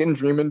crazy dragon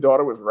dreaming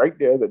daughter was right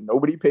there that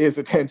nobody pays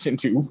attention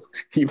to,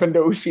 even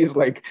though she's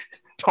like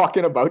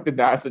talking about the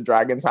dance of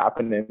dragons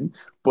happening.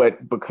 But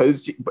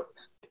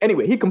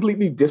anyway, he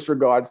completely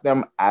disregards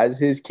them as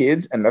his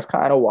kids, and that's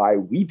kind of why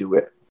we do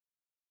it.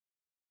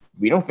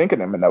 We don't think of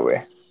them in that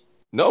way.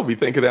 No, we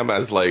think of them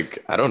as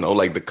like, I don't know,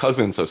 like the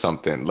cousins or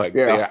something. Like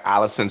they're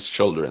Alicent's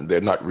children. They're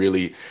not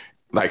really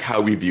like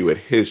how we view it,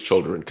 his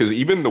children. Because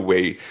even the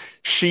way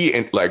she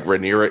like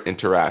Rhaenyra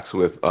interacts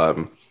with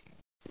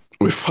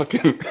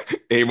fucking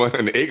Aemon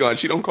and Aegon,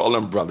 she don't call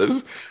them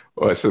brothers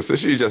or sisters.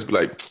 She just be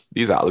like,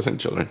 these Alicent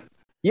children.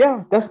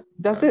 Yeah, that's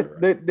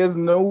it. There's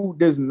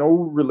no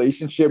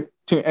relationship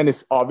to, and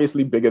it's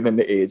obviously bigger than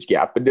the age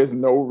gap, but there's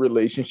no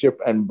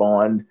relationship and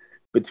bond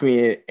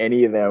between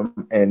any of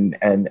them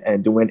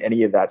and doing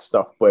any of that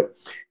stuff. But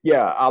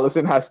yeah,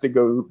 Alicent has to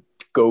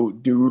go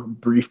do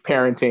brief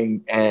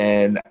parenting,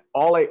 and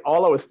all I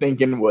was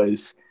thinking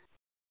was,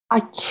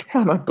 I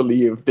cannot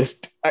believe this.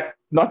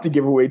 Not to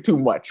give away too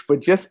much, but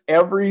just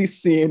every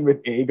scene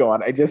with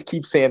Aegon, I just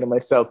keep saying to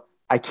myself,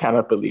 I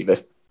cannot believe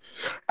it.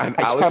 And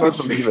I cannot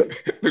believe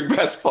it. The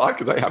best part,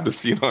 because I have the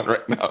scene on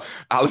right now,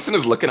 Alicent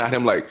is looking at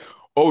him like,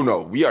 oh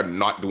no, we are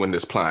not doing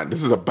this plan.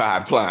 This is a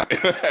bad plan.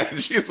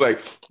 And she's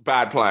like,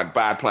 bad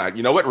plan.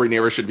 You know what?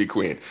 Rhaenyra should be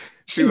queen.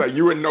 She's like,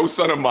 you are no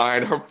son of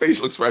mine. Her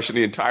facial expression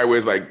the entire way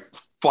is like,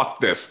 fuck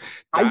this.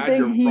 Dad, I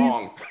think you're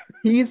wrong.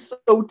 He's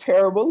so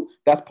terrible.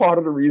 That's part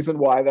of the reason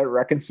why that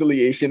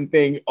reconciliation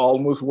thing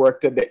almost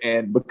worked at the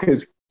end,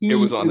 because it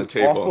was on the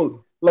table.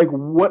 Awful. Like,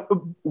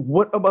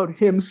 what about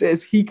him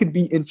says he could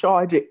be in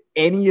charge of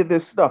any of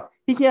this stuff?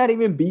 He can't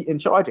even be in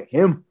charge of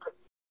him.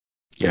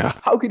 Yeah.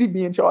 How could he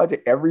be in charge of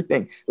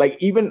everything? Like,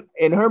 even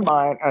in her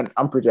mind, and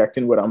I'm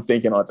projecting what I'm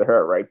thinking onto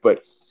her, right?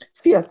 But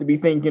she has to be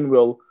thinking,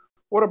 well,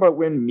 what about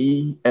when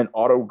me and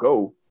Otto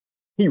go?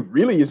 He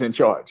really is in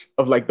charge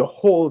of like the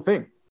whole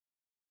thing.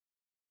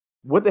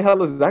 What the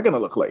hell is that going to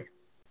look like?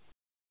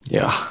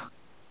 Yeah.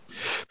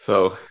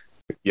 So,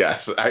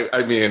 yes,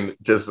 I mean,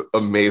 just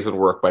amazing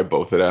work by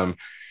both of them.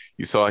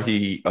 You saw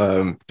he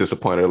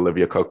disappointed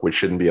Olivia Cook, which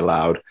shouldn't be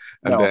allowed.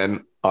 And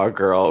then our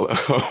girl,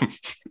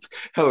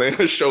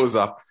 Helena, shows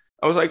up.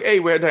 I was like, hey,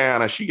 where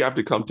Diana? She got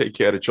to come take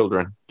care of the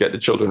children, get the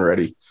children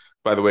ready.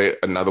 By the way,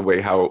 another way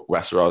how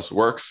Westeros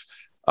works,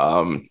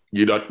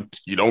 you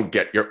don't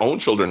get your own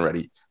children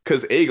ready,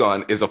 because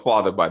Aegon is a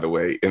father, by the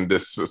way, in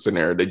this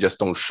scenario. They just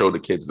don't show the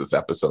kids this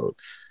episode.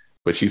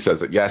 But she says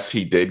that, yes,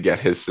 he did get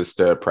his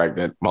sister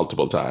pregnant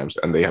multiple times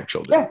and they have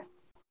children.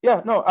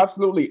 Yeah, no,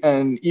 absolutely.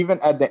 And even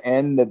at the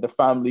end of the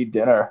family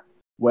dinner,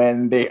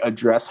 when they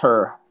address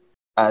her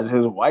as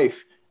his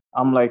wife,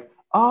 I'm like,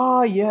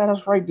 yeah,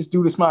 that's right. This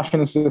dude is smashing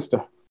his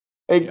sister.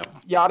 Like,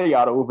 yada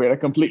yada over it. I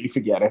completely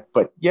forget it.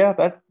 But yeah,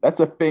 that's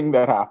a thing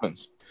that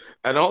happens.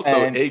 And also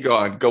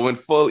Aegon going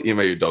full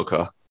Ime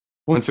Udoka.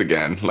 Once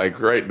again, like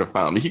right in the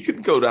family. He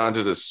could go down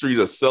to the street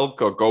of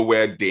Silk or go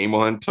where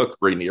Daemon took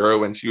Rhaenyra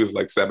when she was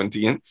like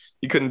 17.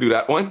 He couldn't do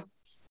that one.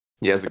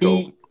 He has to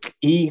go.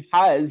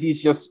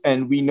 He's just,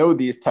 and we know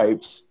these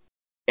types,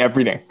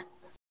 everything.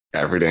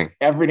 And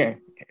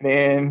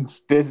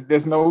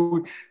there's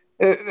no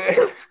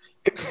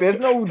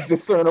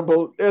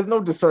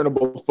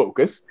discernible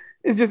focus.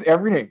 It's just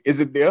everything. Is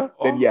it there?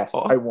 Then yes,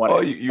 I want it.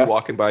 Oh, you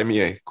walking by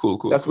me, eh? Cool.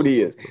 That's what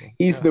he is.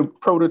 He's the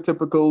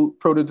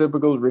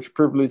prototypical rich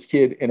privileged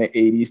kid in an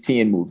 80s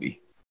teen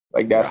movie.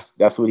 Like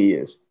that's what he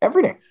is.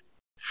 Everything.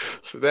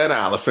 So then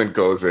Alicent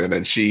goes in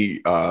and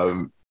she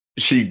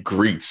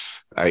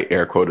greets, I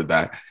air quoted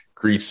that,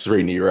 greets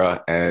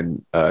Rhaenyra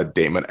and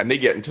Daemon, and they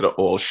get into the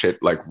old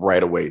shit like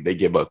right away. They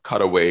give a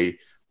cutaway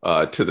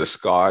to the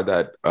scar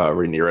that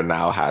Rhaenyra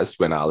now has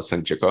when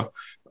Alicent Jika.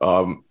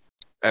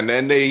 And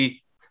then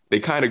they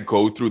kind of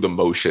go through the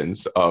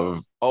motions of,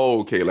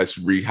 okay, let's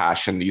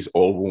rehash, and these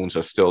old wounds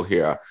are still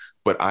here,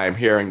 but I'm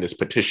hearing this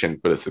petition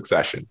for the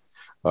succession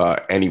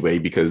anyway,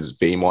 because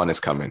Vaemon is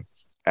coming.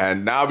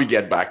 And now we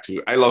get back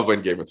to, I love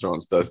when Game of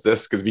Thrones does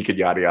this, because we could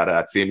yada yada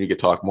that scene. We could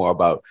talk more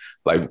about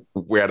like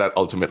where that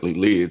ultimately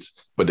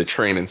leads, but the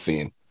training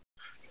scene.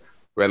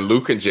 When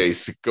Luke and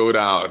Jace go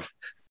down,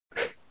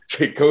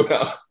 they go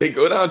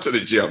down to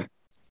the gym.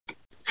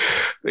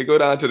 They go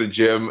down to the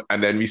gym,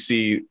 and then we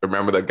see,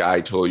 remember the guy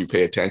I told you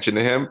pay attention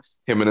to him?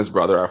 Him and his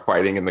brother are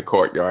fighting in the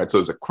courtyard. So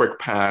there's a quick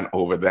pan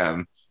over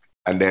them.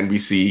 And then we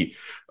see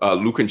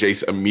Luke and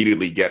Jace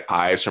immediately get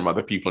eyes from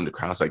other people in the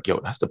crowd. It's like, yo,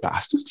 that's the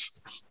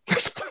bastards.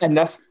 And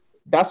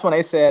that's when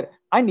I said,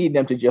 I need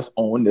them to just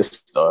own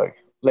this thug.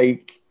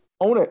 Like,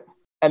 own it.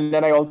 And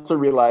then I also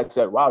realized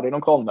that, wow, they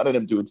don't call none of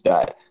them dudes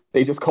dad.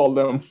 They just call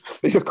them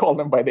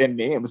by their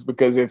names,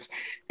 because it's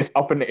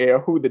up in the air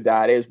who the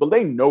dad is. But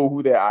they know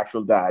who their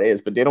actual dad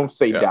is, but they don't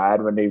say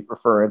dad when they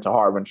refer to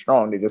Harwin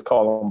Strong. They just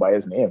call him by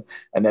his name.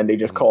 And then they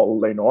just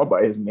call Laenor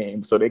by his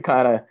name. So they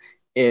kind of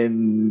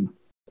in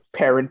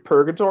parent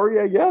purgatory,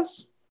 I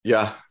guess.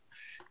 Yeah.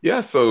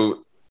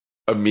 So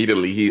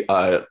immediately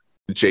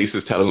Jace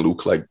is telling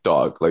Luke, like,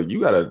 dog, like,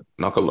 you gotta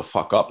knuckle the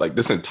fuck up. Like,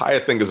 this entire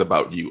thing is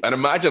about you. And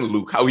imagine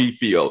Luke, how he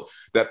feel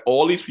that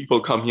all these people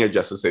come here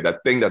just to say that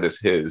thing that is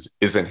his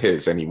isn't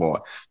his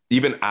anymore.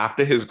 Even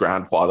after his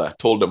grandfather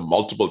told him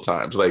multiple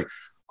times, like,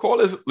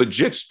 Corlys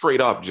legit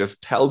straight up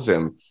just tells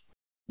him,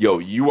 yo,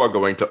 you are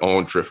going to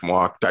own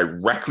Driftmark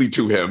directly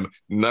to him.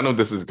 None of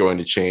this is going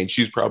to change.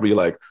 She's probably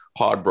like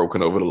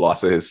heartbroken over the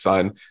loss of his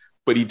son.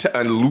 But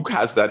and Luke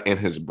has that in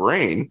his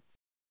brain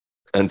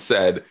and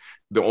said,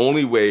 the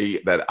only way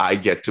that I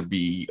get to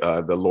be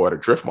the Lord of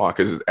Driftmark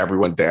is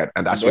everyone dead.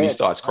 And that's when he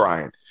starts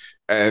crying.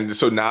 And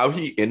so now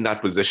he in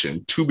that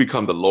position to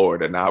become the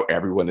Lord, and now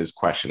everyone is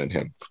questioning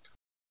him.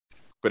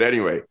 But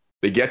anyway,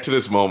 they get to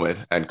this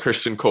moment, and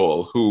Christian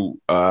Cole, who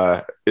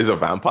is a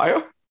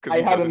vampire, because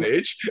he doesn't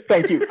age.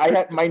 Thank you. I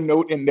had my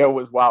note in there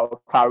was,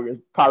 wow, Kari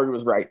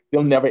was right.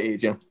 They'll never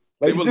age him.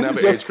 Like, they will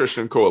never age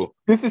Christian Cole.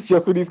 This is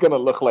just what he's going to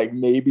look like.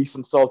 Maybe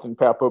some salt and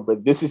pepper,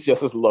 but this is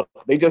just his look.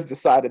 They just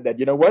decided that,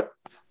 you know what?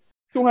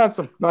 Too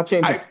handsome, not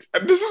changing.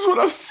 This is what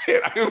I'm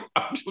saying. I'm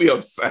actually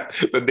upset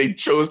that they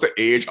chose to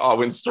age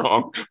Harwin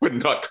Strong, but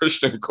not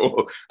Christian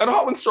Cole. And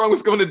Harwin Strong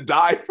was going to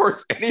die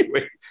first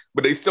anyway.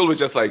 But they still were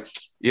just like,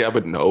 yeah,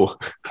 but no.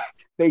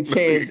 They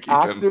changed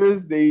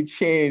actors. They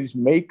changed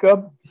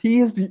makeup. He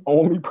is the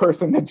only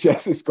person that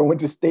just is going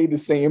to stay the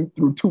same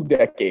through 2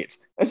 decades.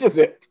 That's just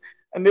it.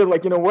 And they're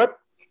like, you know what?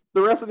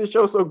 The rest of the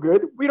show's so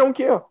good, we don't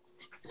care.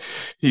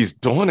 He's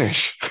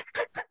Dornish.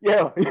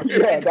 Yeah,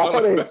 that's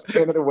how they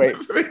explain it away.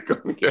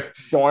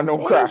 Dorn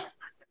don't crack.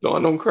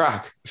 Dorn don't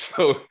crack.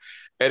 So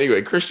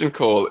anyway, Christian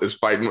Cole is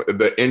fighting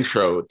the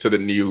intro to the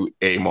new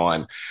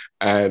Aemon,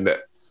 and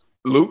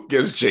Luke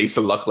gives Jace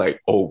a look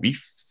like, oh, we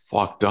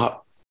fucked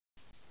up.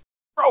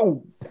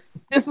 Bro,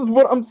 this is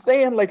what I'm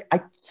saying. Like,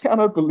 I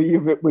cannot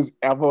believe it was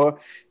ever,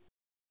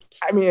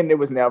 I mean, it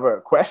was never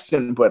a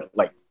question, but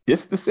like,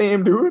 this the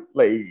same dude?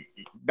 Like,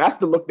 that's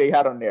the look they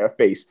had on their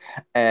face.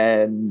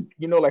 And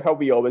you know, like how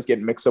we always get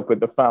mixed up with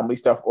the family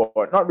stuff,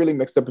 or not really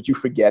mixed up, but you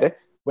forget it.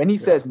 When he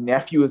says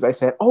nephews, I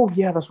said, oh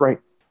yeah, that's right.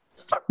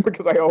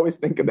 Because I always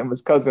think of them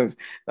as cousins.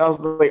 And I was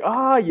like,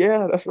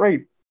 yeah, that's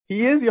right.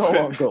 He is your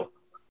uncle.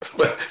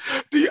 But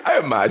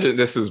I imagine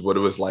this is what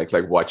it was like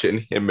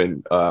watching him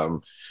and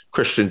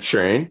Christian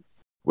train.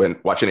 When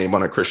watching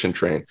Aemon on Christian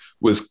train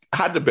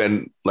had to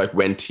been like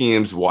when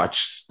teams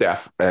watch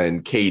Steph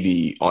and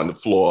KD on the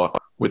floor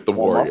with the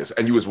Warriors,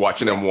 and you was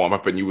watching them warm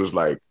up, and you was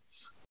like,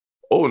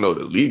 oh no,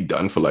 the league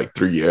done for like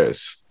 3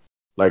 years.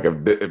 Like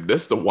if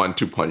this the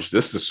 1-2 punch,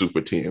 this is the super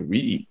team.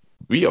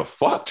 We are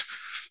fucked.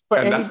 For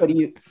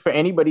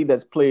anybody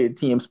that's played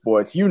team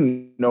sports,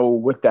 you know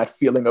what that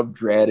feeling of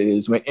dread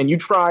is. And you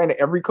try, and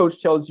every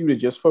coach tells you to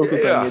just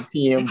focus on your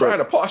team. You're trying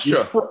to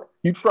posture.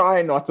 You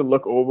try not to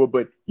look over,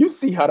 but you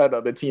see how that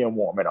other team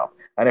warming up.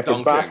 And if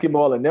it's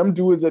basketball and them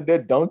dudes are there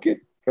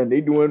dunking, and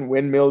they doing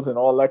windmills and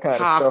all that kind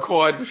of stuff.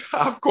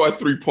 Half court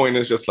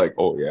 3-pointers, just like,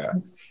 oh yeah.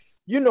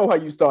 You know how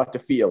you start to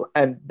feel.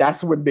 And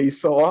that's what they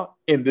saw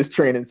in this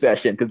training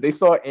session, because they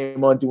saw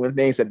Amon doing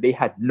things that they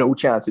had no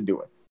chance of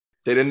doing.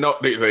 They didn't know.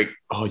 They like,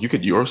 oh, you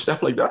could Euro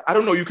step like that? I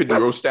don't know. You could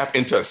Euro step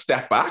into a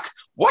step back.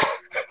 What?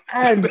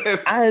 And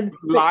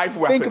live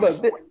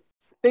weapons.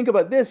 Think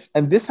about this.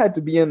 And this had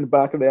to be in the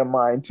back of their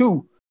mind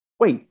too.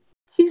 Wait,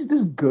 he's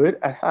this good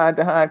at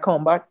hand-to-hand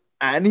combat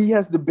and he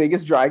has the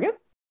biggest dragon?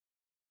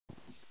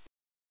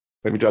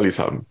 Let me tell you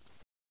something.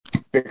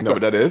 You know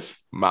what that is?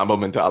 Mamba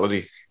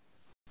mentality.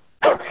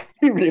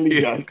 He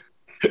really does.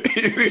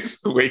 He's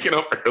waking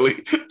up early,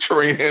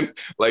 training,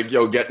 like,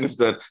 yo, getting this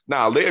done.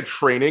 Now, they're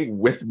training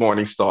with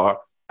Morningstar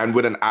and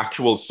with an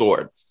actual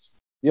sword.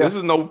 Yeah. This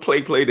is no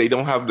play. They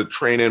don't have the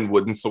training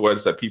wooden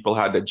swords that people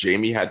had, that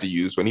Jamie had to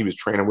use when he was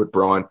training with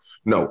Braun.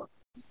 No,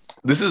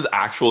 this is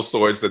actual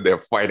swords that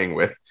they're fighting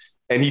with.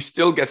 And he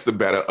still gets the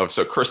better of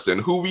Sir Kristen,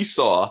 who we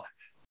saw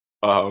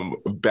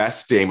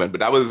best Daemon,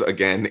 but that was,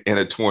 again, in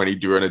a 20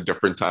 during a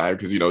different time,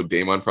 because, you know,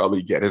 Daemon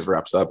probably get his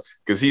reps up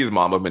because he's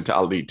Mamba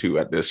mentality too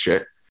at this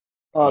shit.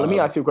 Let me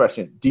ask you a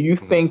question. Do you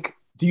think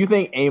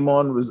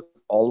Amon was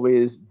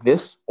always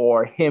this,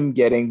 or him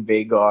getting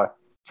Vhagar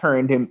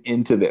turned him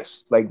into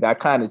this? Like, that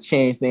kind of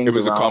changed things? It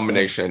was a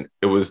combination.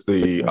 It was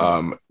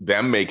the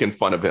them making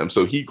fun of him.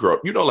 So he grew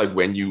up, you know, like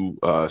when you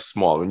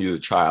small, when you're a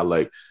child,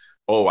 like,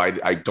 oh,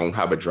 I don't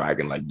have a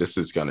dragon. Like, this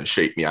is going to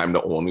shape me. I'm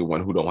the only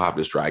one who don't have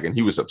this dragon.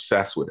 He was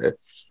obsessed with it.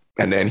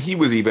 And then he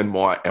was even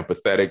more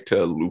empathetic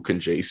to Luke and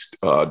Jace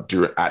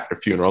at the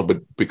funeral.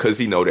 But because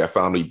he know their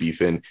family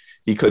beefing,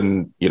 he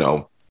couldn't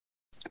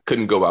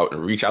go out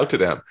and reach out to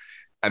them.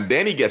 And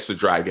then he gets the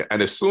dragon.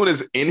 And as soon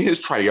as in his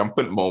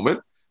triumphant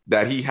moment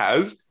that he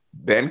has,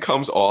 then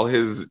comes all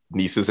his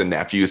nieces and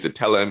nephews to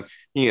tell him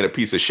he ain't a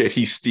piece of shit.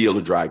 He steal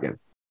the dragon.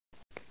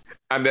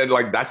 And then,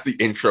 like, that's the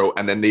intro.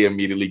 And then they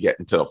immediately get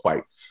into a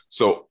fight.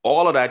 So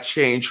all of that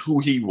changed who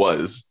he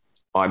was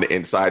on the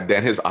inside.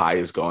 Then his eye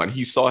is gone.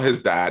 He saw his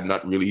dad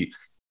not really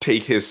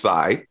take his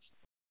side.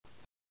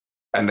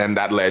 And then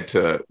that led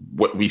to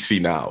what we see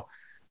now.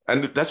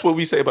 And that's what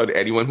we say about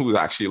anyone who's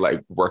actually,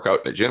 like, work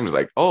out in the gym. Is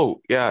like,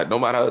 oh, yeah, no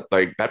matter,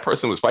 like, that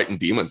person was fighting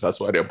demons. That's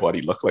why their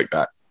body looked like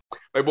that.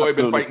 My boy had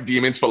been fighting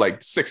demons for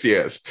like 6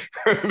 years.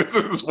 This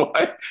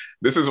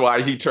is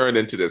why he turned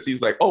into this.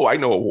 He's like, oh, I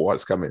know a war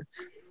is coming.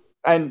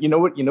 And you know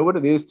what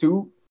it is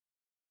too?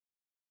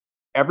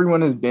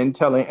 Everyone has been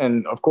telling,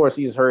 and of course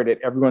he's heard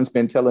it, everyone's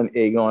been telling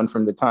Aegon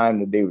from the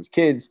time that they was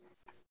kids,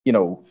 you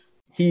know,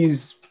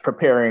 he's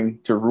preparing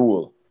to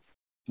rule.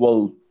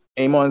 Well,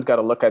 Aemon's got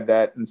to look at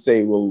that and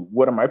say, well,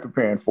 what am I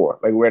preparing for?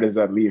 Like, where does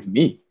that leave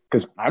me?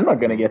 Because I'm not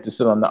going to get to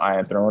sit on the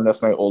Iron Throne.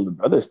 That's my older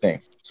brother's thing.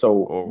 So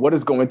what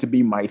is going to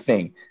be my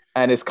thing?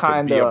 And it's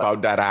kind of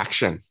about that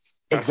action.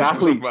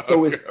 Exactly.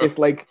 So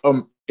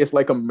it's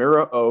like a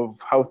mirror of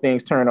how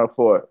things turn out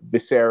for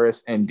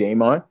Viserys and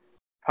Daemon,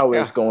 how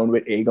it's going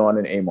with Aegon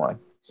and Aemon.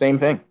 Same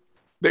thing.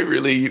 They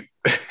really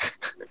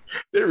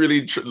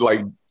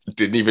like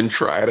didn't even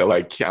try to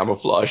like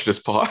camouflage this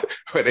part,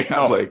 but they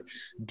have like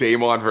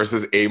Daemon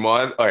versus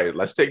Aemon. All right,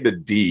 let's take the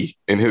D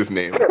in his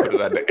name and put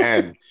it at the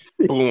end.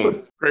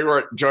 Boom. Great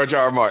work, George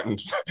R. R. Martin,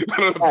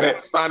 one of the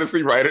best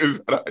fantasy writers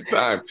at our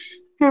time.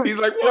 He's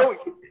like, what?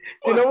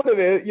 You know what it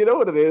is? You know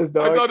what it is,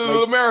 dog? I thought this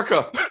was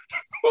America.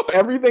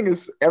 everything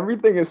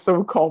is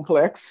so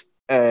complex,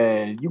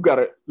 and you got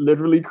to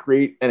literally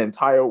create an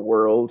entire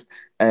world.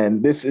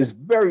 And this is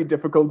very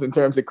difficult in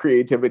terms of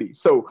creativity.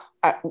 So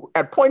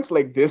at points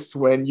like this,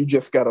 when you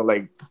just got to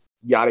like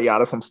yada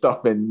yada some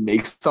stuff and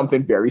make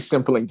something very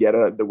simple and get it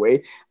out of the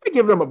way, I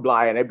give them a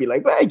Bly and I'd be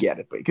like, I get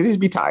it, because he'd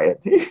be tired.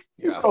 He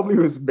probably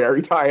was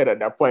very tired at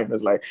that point. It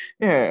was like,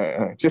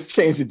 yeah, just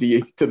change the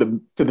D to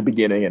the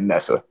beginning and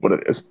that's what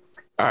it is.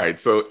 All right,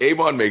 so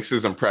Aemon makes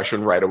his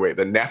impression right away.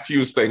 The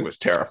nephews thing was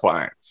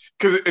terrifying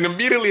because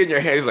immediately in your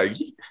head,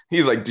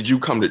 he's like, did you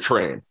come to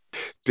train?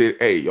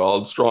 Hey,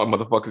 y'all strong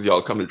motherfuckers,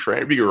 y'all come to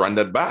train. We can run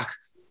that back.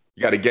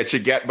 You got to get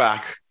your get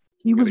back.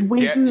 He was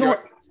waiting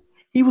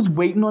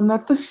on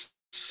that for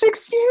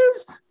 6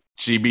 years.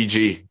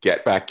 GBG,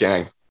 get back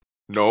gang.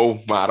 No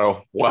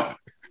matter what.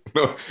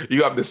 No,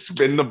 you have to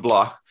spin the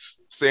block.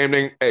 Same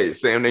thing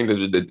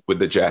with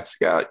the Jets.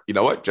 Yeah, you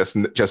know what?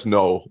 Just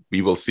know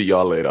we will see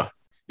y'all later.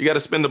 You got to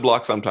spin the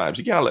block sometimes.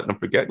 You can't let them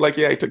forget. Like,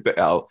 yeah, I took the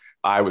L.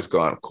 I was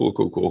gone.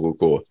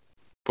 Cool.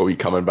 But we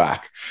coming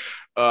back.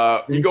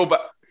 We go back.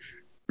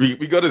 We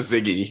go to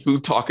Ziggy, who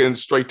talking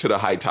straight to the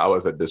High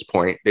Towers at this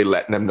point. They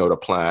letting them know the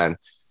plan.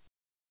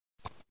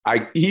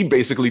 He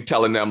basically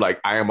telling them, like,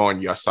 I am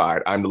on your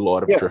side. I'm the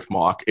Lord of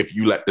Driftmark. If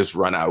you let this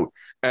run out.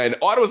 And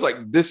Otto was like,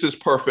 this is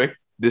perfect.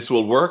 This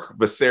will work.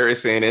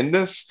 Viserys ain't in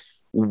this.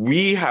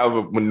 We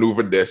have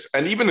maneuvered this.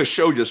 And even the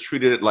show just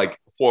treated it like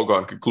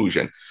foregone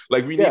conclusion.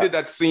 Like, we needed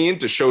that scene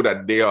to show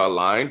that they are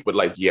aligned. But,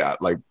 like,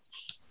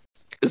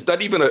 it's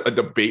not even a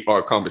debate or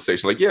a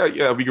conversation. Like,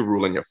 yeah, we can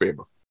rule in your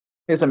favor.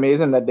 it's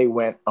amazing that they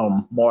went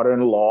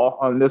modern law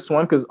on this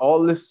one, because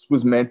all this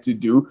was meant to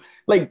do,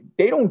 like,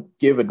 they don't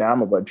give a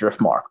damn about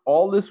Driftmark.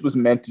 All this was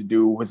meant to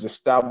do was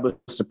establish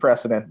the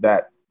precedent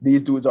that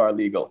these dudes are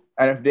illegal.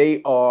 And if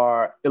they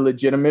are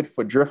illegitimate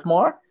for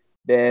Driftmark,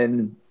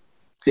 then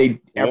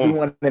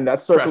everyone in that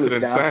circle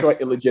is damn sure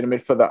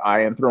illegitimate for the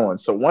Iron Throne.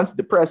 So once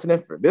the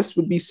precedent for this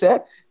would be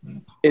set,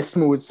 it's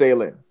smooth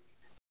sailing.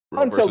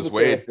 Until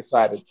Viserys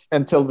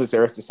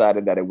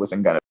decided that it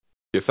wasn't gonna.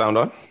 Your sound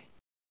on?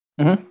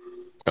 Mm-hmm.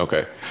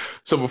 Okay.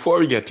 So before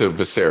we get to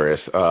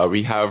Viserys,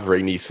 we have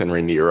Rhaenys and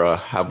Rhaenyra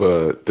have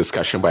a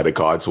discussion by the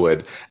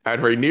Godswood.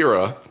 And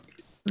Rhaenyra,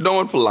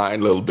 known for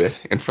lying a little bit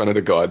in front of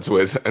the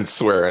Godswood and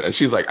swearing. And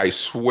she's like, I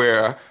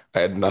swear I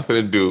had nothing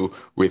to do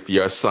with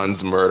your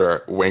son's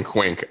murder. Wink,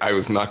 wink. I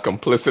was not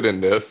complicit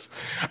in this.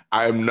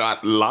 I'm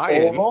not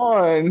lying. Hold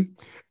on.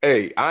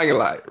 Hey, I ain't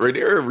gonna lie.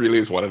 Rhaenyra really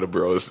is one of the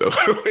bros, though.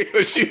 The way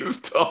that she's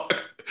talking.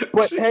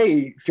 But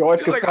hey,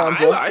 George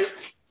Costanza. Like,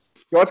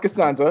 George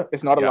Costanza,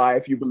 it's not a lie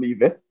if you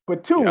believe it.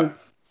 But two,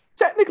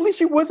 technically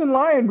she wasn't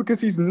lying because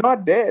he's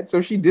not dead,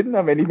 so she didn't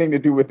have anything to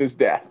do with his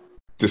death.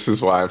 This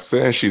is why I'm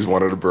saying she's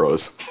one of the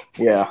bros.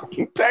 Yeah.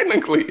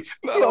 Technically,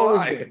 not a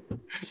lie.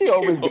 She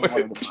always been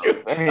one of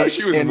the bros.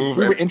 She was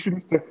moving.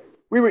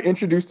 We were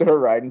introduced to her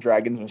riding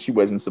dragons when she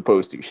wasn't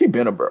supposed to. She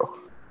been a bro.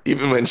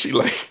 Even when she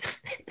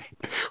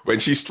when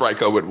she strike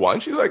her with one,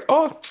 she's like,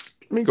 oh,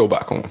 let me go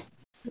back home.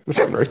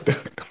 Right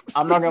there.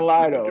 I'm not gonna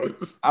lie though.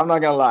 I'm not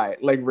gonna lie.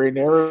 Like,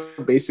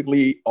 Rhaenyra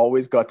basically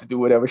always got to do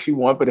whatever she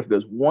wants, but if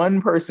there's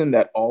one person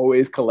that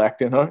always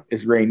collecting her,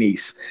 is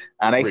Rhaenys.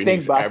 And I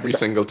think back every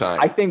single time.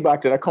 I think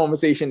back to that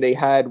conversation they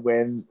had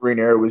when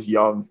Rhaenyra was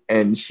young,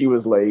 and she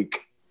was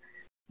like,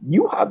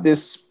 "You have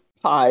this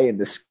pie in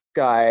the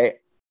sky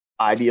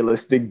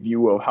idealistic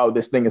view of how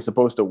this thing is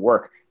supposed to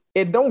work.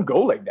 It don't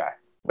go like that."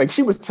 Like,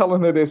 she was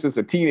telling her this as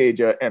a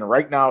teenager, and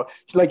right now,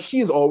 she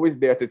is always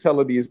there to tell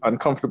her these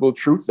uncomfortable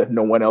truths that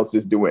no one else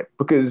is doing.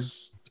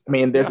 Because, I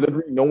mean, there's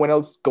literally no one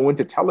else going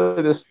to tell her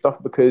this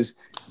stuff, because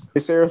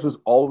Viserys was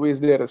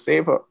always there to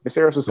save her.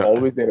 Viserys was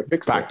always there to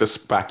fix her.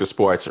 Back to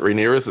sports.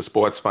 Rhaenyra is a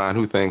sports fan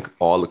who think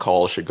all the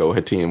calls should go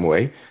her team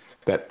way,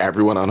 that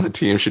everyone on her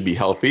team should be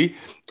healthy.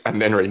 And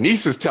then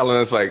Rhaenys is telling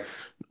us, like,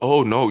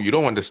 oh, no, you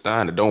don't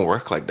understand. It don't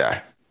work like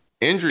that.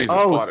 Injuries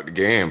are part of the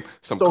game.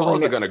 Some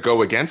calls are going to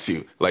go against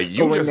you. Like,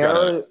 you just got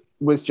to...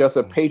 was just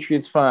a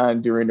Patriots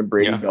fan during the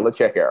Brady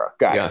Belichick era.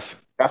 That's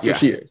what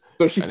she is.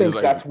 So she thinks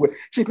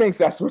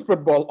that's what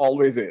football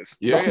always is.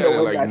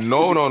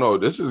 No.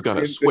 This is going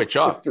to switch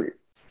up.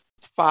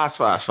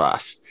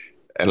 Fast.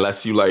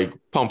 Unless you, like,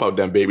 pump out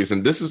them babies.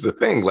 And this is the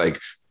thing. Like,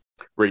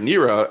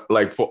 Rhaenyra,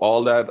 like, for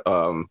all that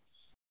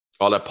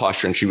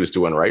posturing she was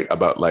doing, right?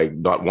 About, like,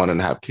 not wanting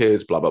to have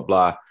kids, blah, blah,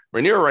 blah.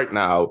 Rhaenyra right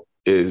now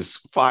is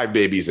 5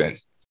 babies in.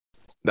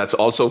 That's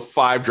also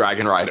 5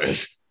 dragon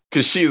riders,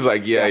 because she's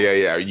like,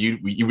 yeah.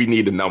 We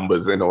need the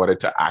numbers in order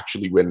to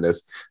actually win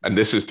this, and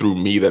this is through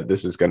me that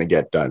this is going to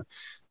get done.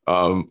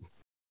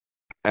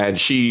 And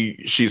she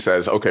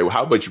says, okay, well,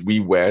 how about we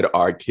wed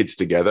our kids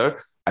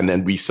together, and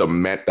then we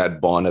cement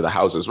that bond of the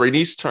houses.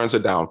 Rhaenys turns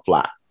it down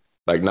flat,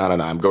 like, no,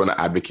 I'm going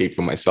to advocate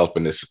for myself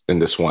in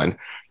this one.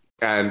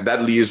 And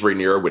that leaves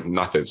Rhaenyra with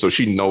nothing. So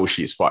she knows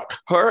she's fucked.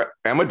 Her,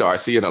 Emma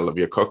Darcy and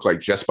Olivia Cook, like,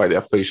 just by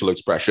their facial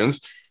expressions,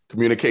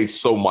 communicate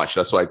so much.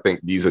 That's why I think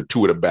these are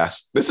 2 of the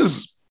best. This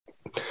is,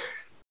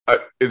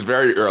 it's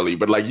very early,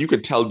 but, like, you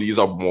could tell these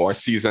are more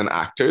seasoned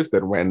actors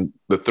than when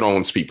the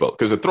Thrones people,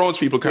 because the Thrones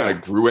people kind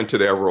of grew into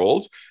their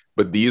roles,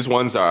 but these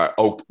ones are,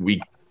 we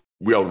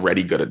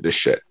already good at this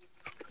shit.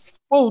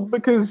 Well,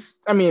 because,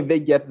 I mean, they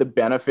get the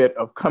benefit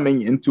of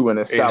coming into an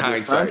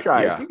established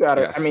franchise. You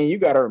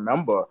gotta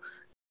remember,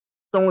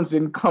 Thrones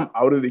didn't come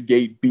out of the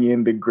gate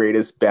being the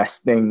greatest,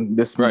 best thing,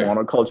 this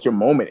monoculture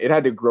moment. It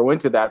had to grow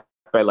into that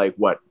by, like,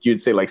 what you'd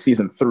say, like,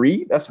 season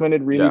 3. That's when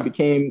it really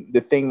became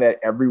the thing that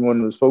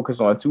everyone was focused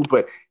on too.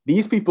 But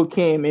these people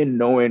came in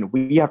knowing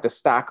we have to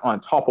stack on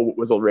top of what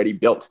was already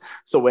built.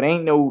 So it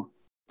ain't no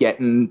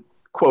getting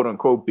quote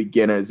unquote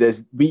beginners.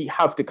 We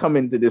have to come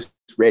into this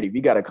ready.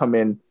 We got to come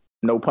in,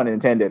 no pun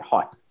intended,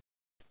 hot,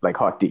 like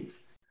hot deep.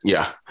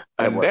 Yeah.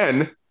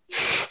 And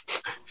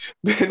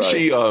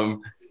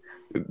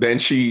then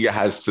she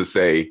has to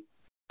say,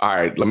 all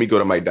right, let me go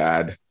to my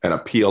dad and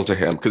appeal to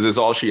him, because it's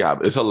all she has.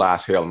 It's her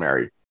last Hail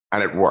Mary,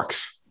 and it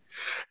works.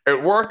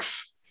 It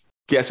works.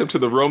 Gets him to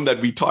the room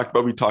that we talked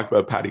about. We talked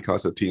about Paddy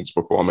Constantine's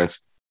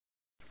performance.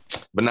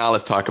 But now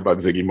let's talk about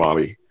Ziggy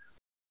Marley,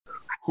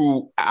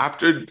 who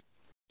after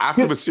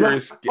the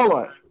series... Hold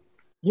on.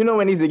 You know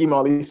any Ziggy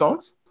Marley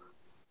songs?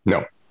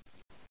 No.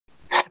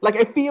 Like,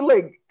 I feel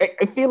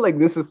like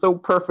this is so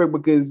perfect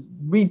because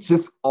we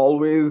just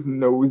always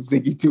know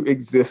Ziggy to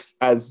exist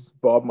as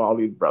Bob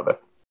Marley's brother.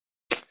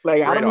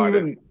 Like, I don't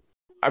even...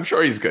 I'm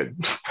sure he's good.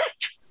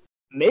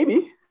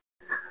 Maybe.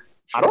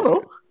 I don't know.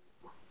 Good.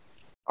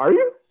 Are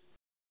you?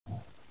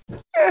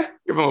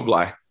 Give him a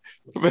bly.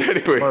 But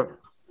anyway,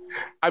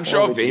 I'm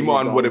sure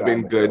Vaemon would have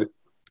been good.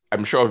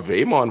 I'm sure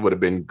Vaemon would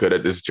have been good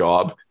at this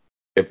job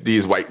if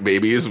these white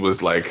babies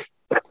was like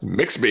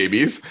mixed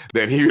babies,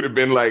 then he would have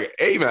been like,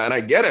 hey man,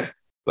 I get it.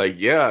 Like,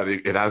 yeah,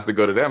 it has to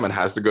go to them. It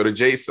has to go to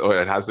Jace,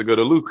 or it has to go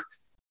to Luke.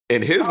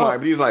 In his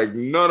mind, he's like,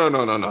 no,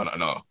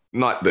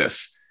 not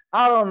this.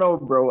 I don't know,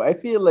 bro. I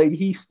feel like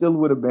he still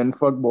would have been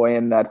fuckboy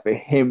in that for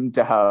him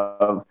to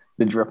have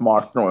the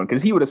Driftmark throne,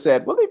 because he would have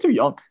said, well, they're too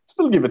young.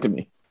 Still give it to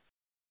me.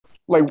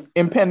 Like,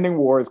 impending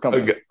war is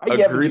coming.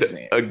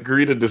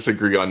 Agree to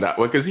disagree on that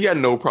one, because he had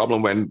no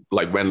problem when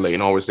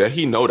Laenor was there.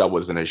 He know that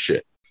wasn't his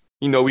shit.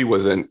 He know he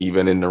wasn't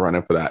even in the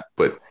running for that.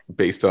 But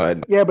based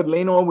on... Yeah, but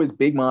Laenor was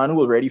big man who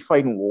was already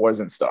fighting wars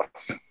and stuff.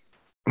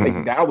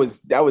 Like, that was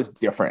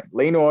different.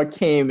 Laenor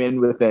came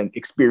in with an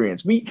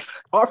experience.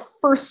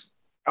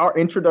 Our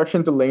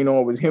introduction to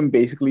Laenor was him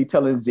basically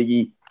telling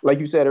Ziggy, like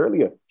you said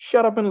earlier,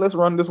 shut up and let's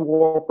run this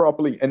war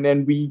properly. And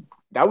then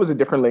that was a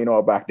different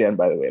Laenor back then,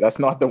 by the way. That's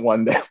not the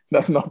one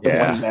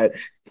that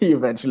he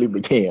eventually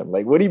became.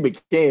 Like, what he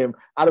became,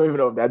 I don't even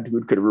know if that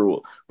dude could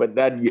rule. But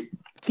that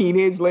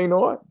teenage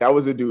Laenor, that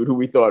was a dude who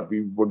we thought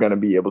we were going to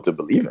be able to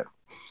believe in.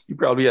 He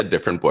probably had a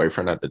different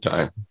boyfriend at the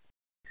time.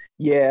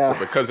 Yeah. So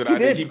because of that,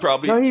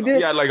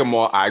 he had like a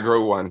more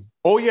aggro one.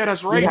 Oh yeah,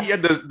 that's right. Yeah. He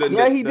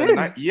had he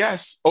did.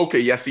 Yes. Okay.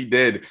 Yes, he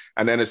did.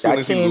 And then as soon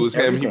as he lose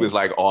him, he was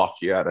like off.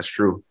 Yeah, that's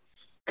true.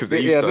 Because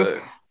they used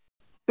to.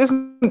 This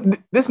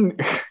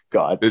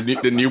God.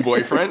 The new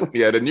boyfriend.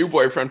 Yeah, the new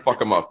boyfriend.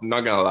 Fuck him up.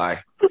 Not gonna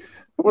lie.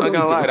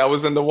 That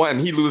wasn't the one.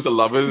 He lose the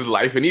love of his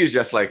life, and he's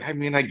just like, I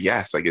mean, I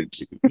guess I get.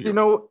 You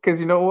know,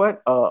 because you know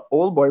what?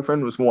 Old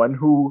boyfriend was one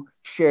who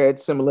shared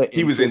similar.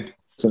 He was into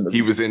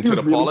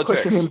the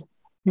politics.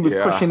 He was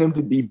pushing him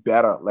to be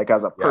better, like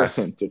as a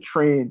person, to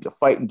train, to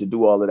fight, and to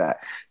do all of that.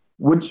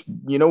 Which,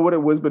 you know what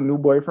it was with New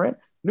Boyfriend?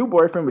 New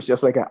Boyfriend was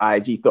just like an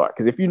IG thought.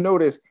 Because if you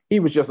notice, he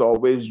was just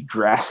always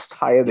dressed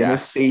higher than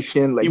his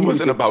station. Like he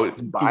wasn't about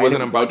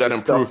that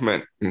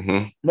improvement.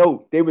 Mm-hmm.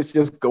 No, they was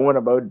just going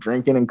about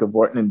drinking and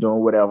cavorting and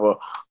doing whatever.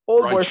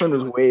 Old Boyfriend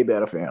was way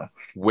better for him.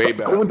 Way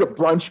better. Going to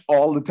brunch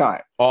all the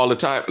time. All the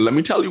time. Let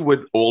me tell you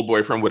what Old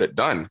Boyfriend would have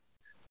done.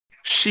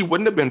 She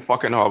wouldn't have been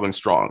fucking Harwin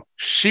Strong.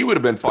 She would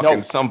have been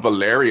fucking some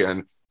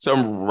Valerian,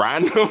 some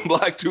random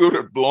black dude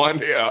with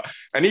blonde hair.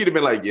 And he'd have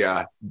been like,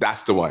 yeah,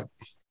 that's the one.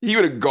 He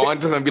would have gone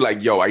to them and be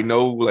like, yo, I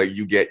know like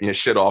you getting your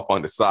shit off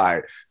on the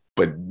side,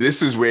 but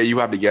this is where you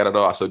have to get it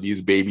off so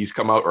these babies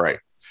come out right.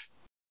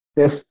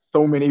 There's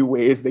so many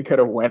ways they could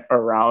have went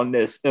around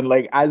this. And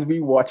like, as we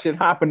watch it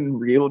happen in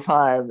real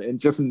time and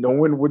just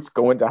knowing what's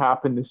going to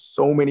happen, there's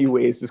so many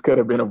ways this could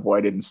have been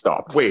avoided and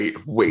stopped. Wait.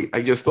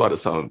 I just thought of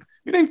something.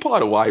 You think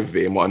part of why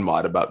Vaemon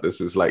mod about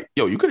this is like,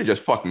 yo, you could have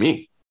just fucked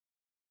me.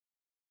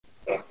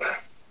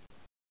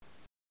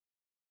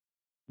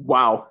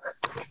 Wow.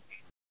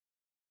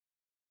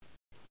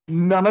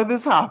 None of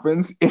this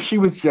happens if she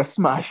was just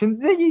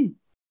smashing Ziggy.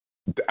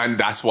 And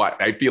that's why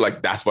I feel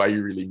like that's why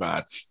you're really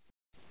mad.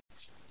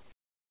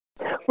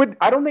 But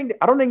I don't think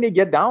they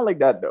get down like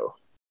that though.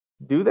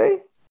 Do they?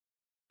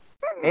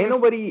 Ain't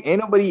nobody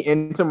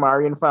into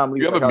Marion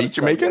family. You ever meet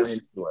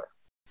Jamaicans?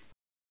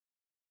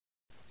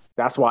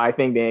 That's why I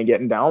think they ain't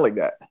getting down like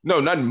that. No,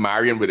 not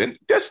Marion within.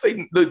 Yes,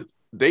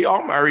 they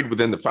are married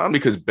within the family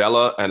because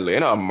Bella and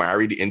Lena are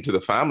married into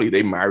the family.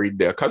 They married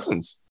their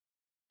cousins.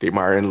 They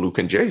married Luke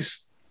and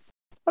Jace.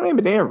 I mean,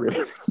 but they ain't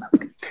really.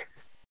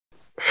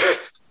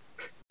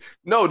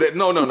 No.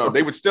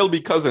 They would still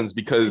be cousins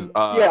because because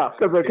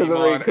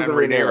of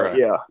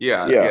Rhaenyra.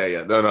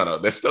 Yeah. No.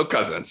 They're still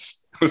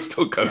cousins. They're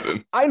still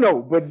cousins. I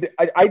know, but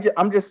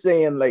I'm just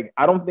saying, like,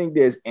 I don't think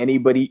there's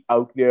anybody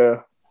out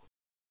there.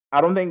 I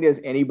don't think there's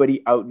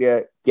anybody out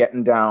there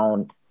getting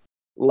down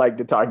like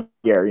the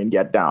Targaryen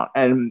get down.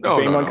 And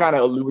Vaemon kind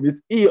of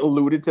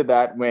alluded to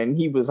that when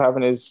he was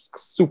having his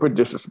super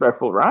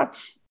disrespectful rant.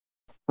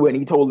 When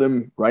he told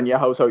him, run your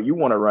house how you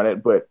want to run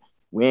it, but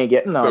we ain't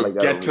getting on like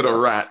that. Get to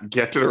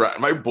the rat.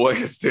 My boy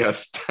is there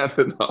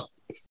standing up.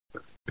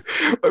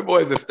 My boy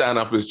is there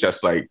standing up is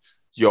just like,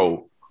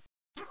 yo,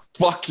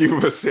 fuck you,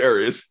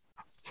 Viserys.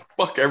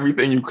 Fuck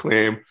everything you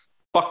claim.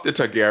 Fuck the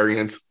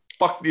Targaryens.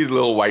 Fuck these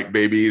little white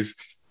babies.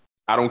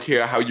 I don't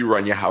care how you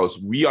run your house.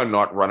 We are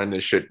not running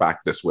this shit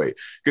back this way.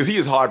 Because he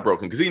is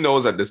heartbroken. Because he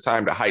knows at this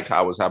time the High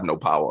Towers have no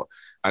power.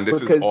 And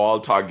this is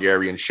all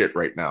Targaryen shit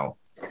right now.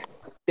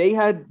 They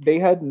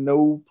had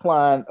no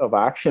plan of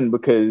action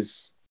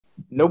because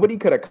nobody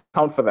could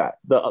account for that.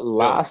 The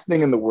last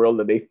thing in the world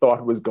that they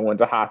thought was going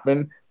to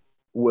happen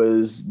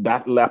was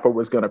that leper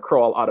was going to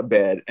crawl out of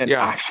bed and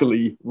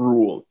actually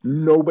rule.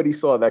 Nobody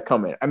saw that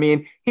coming. I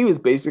mean, he was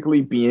basically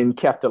being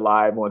kept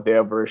alive on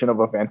their version of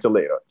a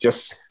ventilator,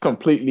 just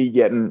completely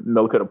getting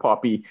milk of the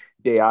puppy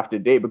day after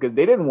day because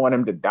they didn't want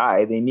him to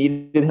die. They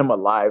needed him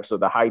alive so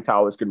the High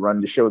Towers could run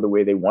the show the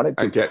way they wanted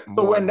to.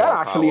 So when that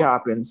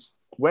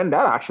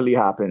actually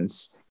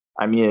happens,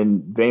 I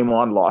mean,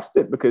 Vaemon lost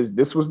it because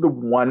this was the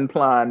one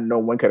plan no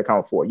one could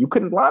account for. You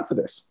couldn't plan for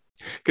this.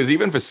 Because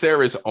even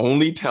Viserys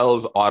only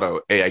tells Otto,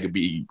 hey, I could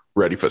be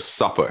ready for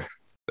supper.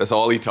 That's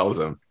all he tells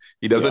him.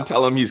 He doesn't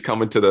tell him he's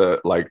coming to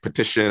the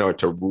petition or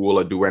to rule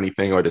or do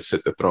anything or to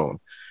sit the throne.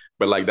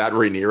 But like that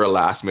Rhaenyra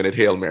last minute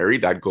Hail Mary,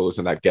 that goes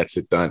and that gets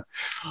it done.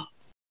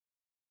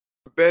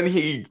 then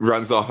he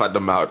runs off at the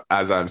mouth,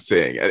 as I'm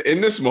saying. And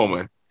in this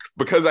moment,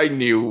 because I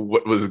knew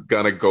what was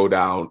gonna go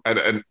down,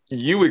 and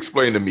you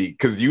explained to me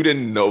because you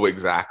didn't know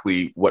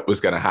exactly what was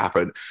gonna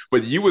happen,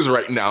 but you was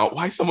right now.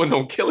 Why someone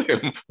don't kill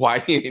him? Why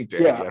he ain't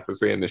dead yet for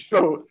saying this shit?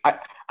 So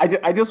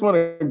I just want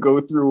to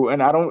go through,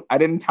 and I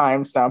didn't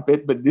timestamp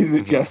it, but these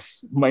are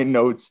just my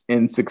notes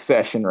in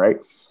succession, right?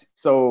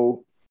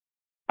 So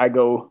I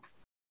go,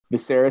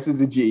 Viserys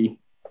is a G,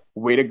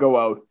 way to go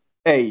out.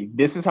 Hey,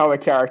 this is how a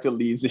character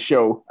leaves the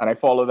show. And I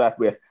follow that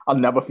with, I'll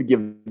never forgive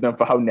them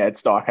for how Ned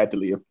Stark had to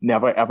leave.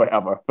 Never, ever,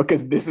 ever.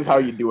 Because this is how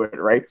you do it,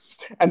 right?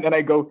 And then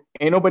I go,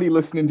 ain't nobody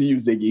listening to you,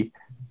 Ziggy.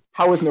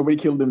 How has nobody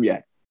killed him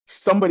yet?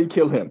 Somebody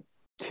kill him.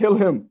 Kill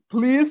him.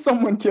 Please,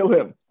 someone kill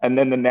him. And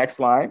then the next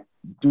line,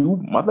 do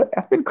mother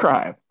effing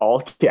crime.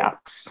 All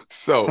caps.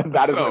 So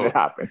that is when it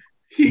happened.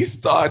 He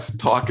starts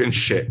talking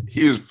shit.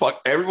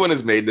 Everyone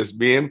has made this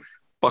meme.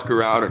 Fuck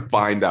around and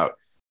find out.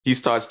 He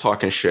starts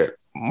talking shit.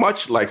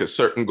 Much like a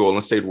certain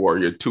Golden State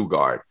Warrior 2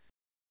 guard.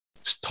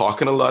 He's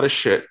talking a lot of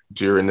shit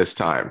during this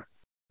time.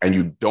 And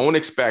you don't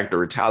expect the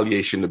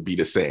retaliation to be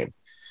the same.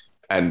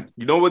 And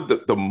you know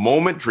what? The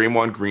moment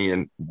Draymond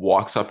Green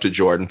walks up to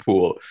Jordan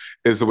Poole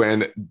is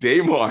when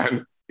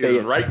Damon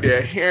is right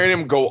there hearing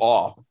him go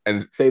off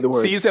and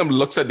sees him,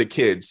 looks at the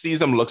kid,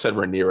 sees him, looks at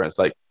Rhaenyra, and it's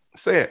like,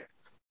 say it.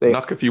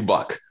 Knock a few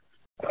buck.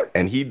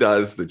 And he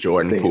does the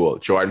Jordan Poole.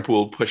 Jordan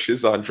Poole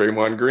pushes on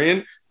Draymond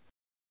Green.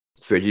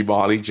 Ziggy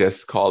Marley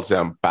just calls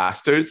them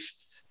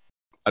bastards.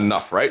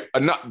 Enough, right?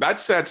 Enough. That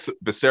sets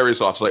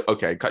Viserys off. It's like,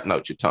 okay, cutting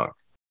out your tongue.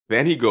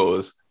 Then he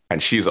goes,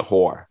 and she's a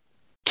whore.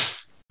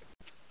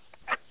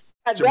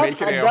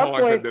 Jamaican air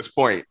horns at this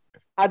point.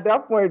 At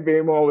that point,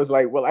 Daemon was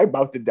like, well, I'm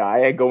about to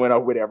die. I'm going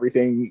up with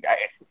everything.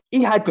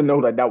 He had to know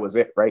that was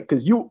it, right?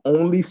 Because you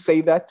only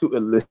say that to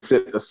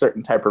elicit a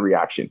certain type of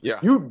reaction. Yeah.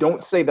 You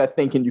don't say that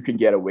thinking you can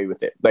get away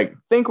with it. Like,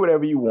 think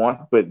whatever you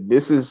want, but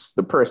this is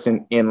the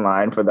person in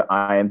line for the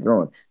Iron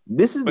Throne.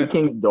 This is the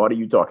king's daughter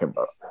you talking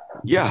about.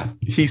 Yeah.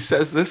 He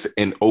says this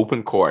in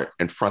open court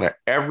in front of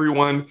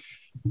everyone.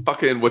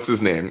 Fucking, what's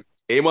his name?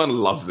 Aemon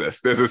loves this.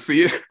 There's a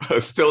scene,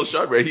 a still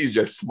shot where he's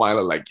just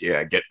smiling like,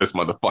 yeah, get this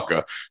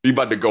motherfucker. He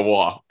about to go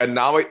off. And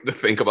now to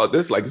think about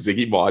this, like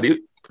Ziggy Marley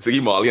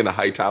and the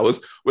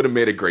Hightowers would have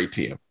made a great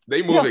team.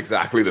 They move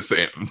exactly the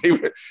same.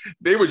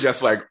 They were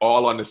just like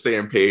all on the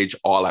same page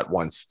all at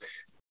once.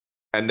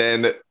 And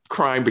then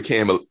crime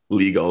became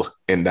illegal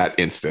in that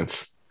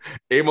instance.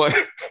 Damon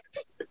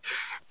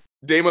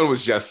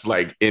was just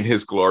like in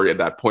his glory at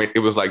that point. It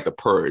was like the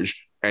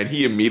purge. And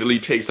he immediately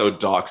takes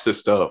out Dark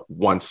Sister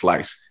one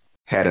slice.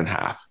 Head in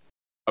half.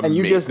 Amazing.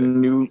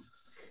 And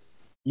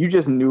you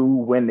just knew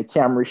when the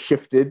camera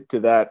shifted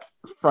to that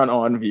front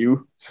on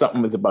view,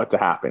 something was about to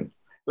happen.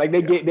 Like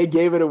they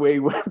gave it away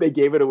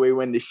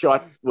when the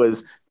shot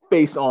was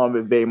face on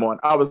with Daemon.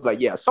 I was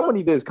like, yeah, someone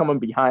either is coming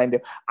behind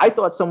him. I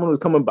thought someone was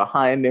coming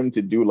behind him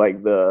to do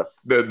like the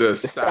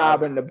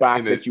stab in the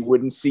back that you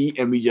wouldn't see,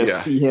 and we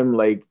just see him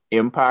like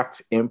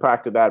impact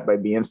to that by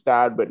being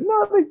stabbed. But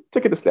no, they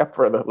took it a step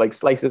further, like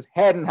slice his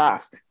head in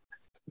half.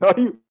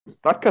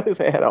 Not cut his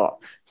head off,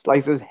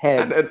 slice his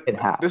head in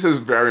half. This is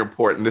very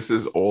important. This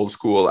is old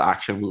school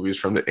action movies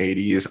from the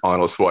 80s,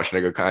 Arnold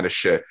Schwarzenegger kind of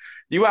shit.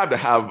 You have to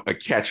have a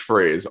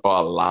catchphrase or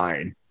a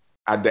line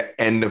at the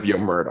end of your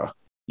murder.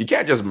 You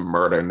can't just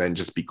murder and then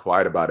just be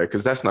quiet about it,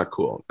 because that's not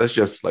cool. That's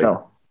just like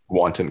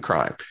wanton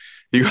crime.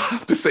 You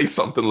have to say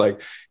something like,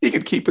 he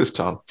could keep his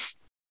tongue.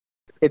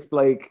 It's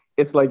like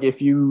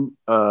if you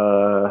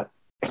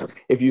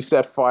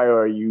set fire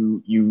or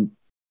you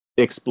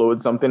explode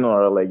something,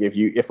 or like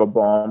if a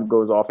bomb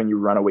goes off and you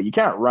run away, you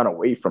can't run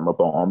away from a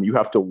bomb. You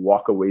have to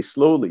walk away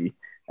slowly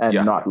and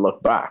not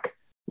look back.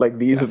 Like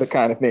these are the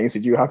kind of things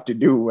that you have to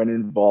do when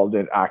involved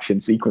in action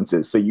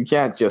sequences. So you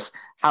can't just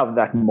have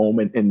that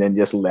moment and then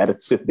just let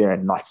it sit there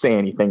and not say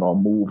anything or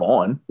move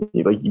on.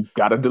 You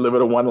got to deliver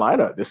the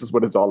one-liner. This is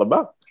what it's all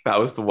about. That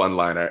was the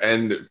one-liner,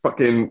 and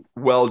fucking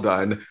well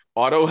done.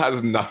 Otto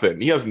has nothing.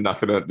 He has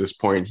nothing at this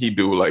point. He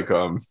do like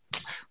I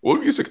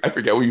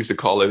forget what we used to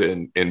call it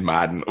in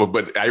Madden,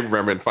 but I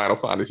remember in Final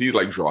Fantasy, he's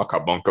like, draw a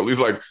carbuncle. He's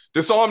like,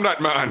 disarm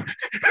that man.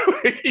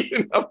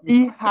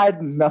 He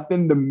had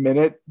nothing the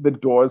minute the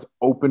doors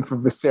opened for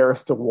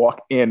Viserys to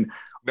walk in.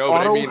 No,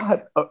 but Otto I mean,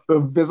 had a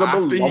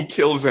visible after he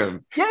kills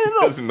him, he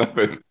does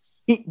nothing.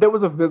 There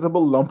was a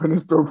visible lump in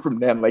his throat from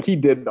then. Like he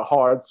did the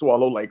hard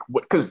swallow, like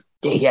what? Because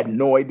he had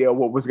no idea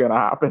what was going to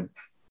happen.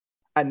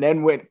 And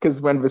then when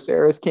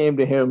Viserys came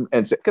to him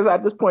and said, because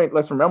at this point,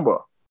 let's remember,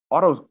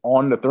 Otto's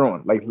on the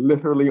throne, like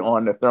literally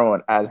on the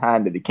throne as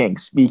Hand of the King,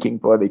 speaking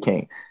for the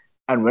king.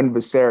 And when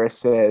Viserys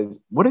says,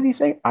 what did he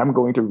say? I'm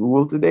going to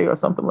rule today or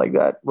something like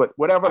that.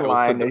 Whatever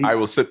line. I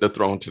will sit the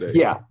throne today.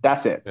 Yeah,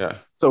 that's it. Yeah.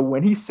 So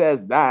when he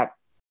says that,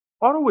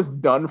 Otto was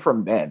done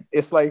from then.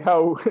 It's like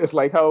how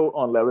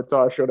on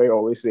Levitar show they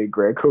always say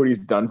Greg Cody's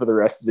done for the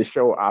rest of the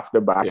show after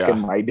Back in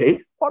My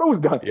Day. Otto was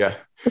done. Yeah.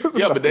 There was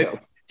Yeah, but nothing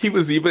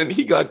then else.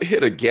 he got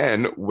hit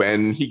again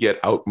when he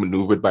get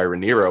outmaneuvered by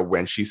Rhaenyra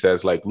when she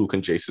says like Luke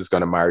and Jace is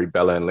gonna marry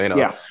Bella and Lena.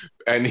 Yeah.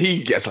 And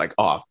he gets like,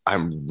 oh,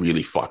 I'm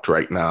really fucked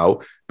right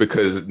now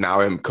because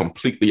now I'm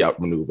completely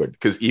outmaneuvered.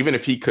 Because even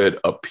if he could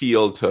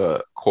appeal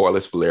to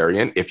Corlys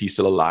Velaryon, if he's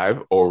still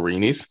alive, or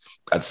Rhaenys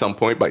at some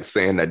point by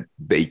saying that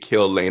they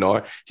killed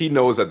Laenor, he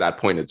knows at that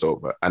point it's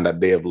over and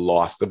that they have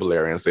lost the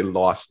Velaryons. They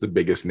lost the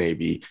biggest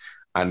navy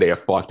and they are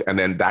fucked. And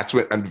then that's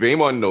when, and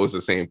Vaemon knows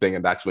the same thing.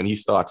 And that's when he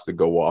starts to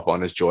go off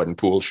on his Jordan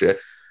Poole shit.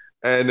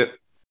 And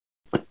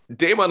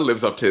Daemon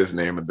lives up to his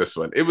name in this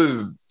one. It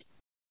was,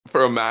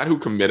 for a man who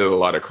committed a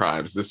lot of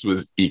crimes, this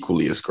was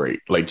equally as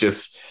great. Like,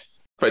 just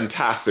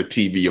fantastic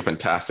TV, a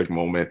fantastic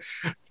moment.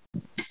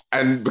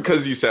 And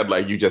because you said,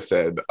 like you just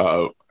said,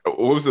 what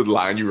was the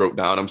line you wrote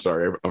down? I'm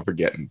sorry, I'm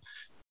forgetting.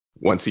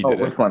 Once he did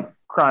which it. one?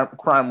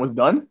 Crime was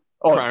done?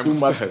 Oh, Crime was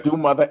done. do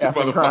mother Do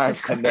effing crime,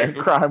 motherfucking and then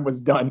crime. crime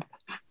was done.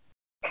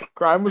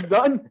 Crime was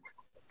done.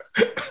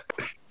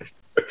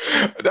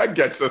 That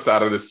gets us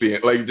out of the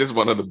scene, like just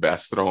one of the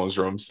best Thrones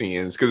Room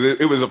scenes, because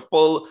it was a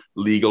full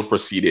legal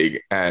proceeding,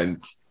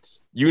 and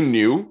you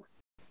knew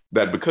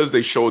that because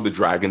they showed the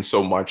dragon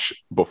so much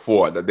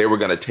before that they were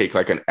going to take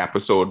like an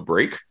episode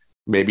break,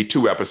 maybe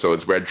 2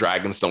 episodes where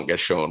dragons don't get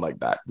shown like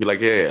that. Be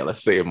like, yeah,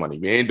 let's save money.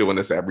 We ain't doing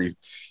this every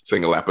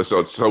single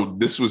episode. So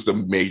this was the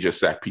major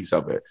set piece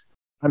of it.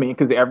 I mean,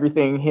 because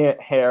everything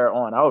here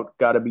on out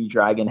got to be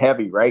dragon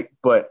heavy, right?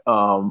 But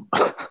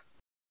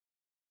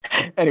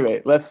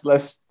anyway, let's.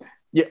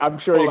 Yeah, I'm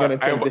sure you're going to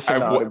transition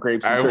now to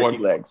grapes and turkey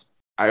legs.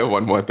 I have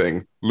one more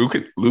thing. Luke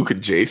and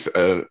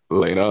Jace,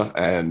 Lena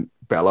and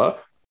Bella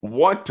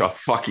want to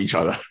fuck each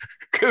other.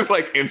 Because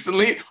like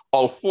instantly,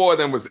 all 4 of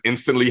them was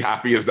instantly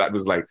happy as that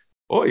was like,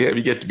 oh yeah,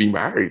 we get to be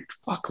married.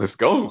 Fuck, let's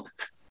go.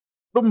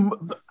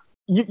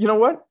 You know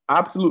what?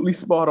 Absolutely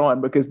spot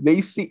on, because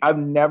I've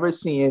never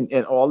seen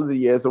in all of the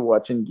years of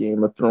watching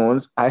Game of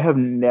Thrones, I have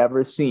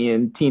never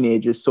seen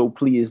teenagers so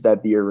pleased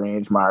at the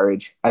arranged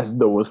marriage as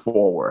those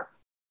 4 were.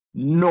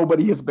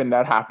 Nobody has been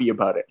that happy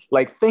about it.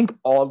 Like, think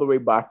all the way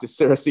back to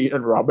Cersei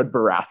and Robert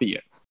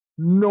Baratheon.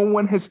 No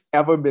one has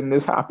ever been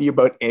this happy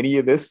about any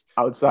of this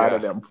outside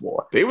of them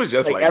 4. They was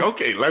just like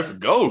okay, let's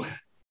go.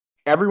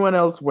 Everyone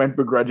else went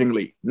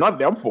begrudgingly, not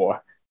them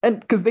 4. And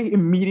because they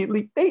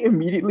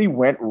immediately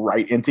went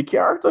right into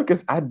character,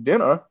 because at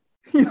dinner,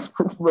 he's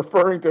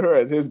referring to her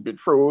as his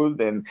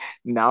betrothed, and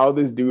now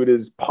this dude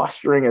is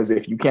posturing as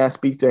if you can't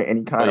speak to her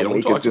any kind of way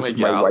because this is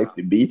my wife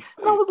to be.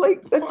 And I was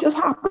like, that just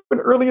happened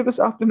earlier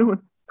this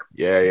afternoon.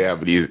 Yeah,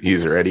 but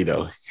he's ready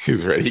though.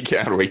 He's ready. He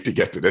can't wait to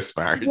get to this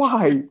marriage.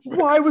 Why?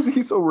 Why was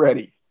he so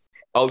ready?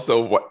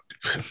 Also, what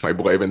my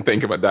boy been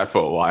thinking about that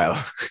for a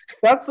while.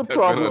 That's the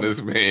problem. On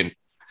his main.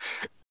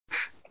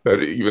 That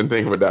you've been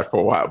thinking about that for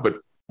a while. But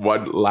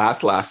one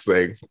last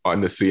thing on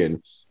the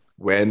scene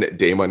when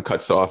Daemon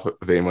cuts off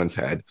Vaemon's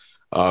head,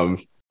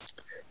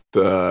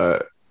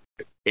 the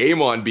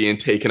Aemon being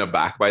taken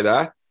aback by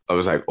that, I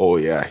was like, oh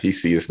yeah, he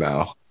sees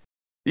now.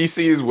 He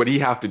sees what he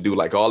have to do.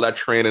 Like, all that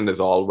training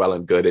is all well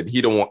and good, and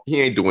he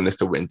ain't doing this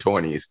to win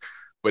tourneys.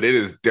 But it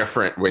is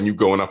different when you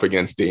going up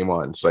against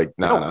Daemon. It's like,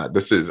 nah,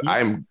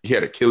 I'm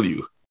here to kill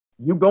you.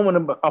 You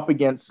going up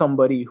against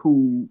somebody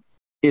who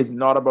is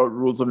not about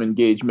rules of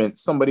engagement,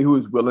 somebody who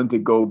is willing to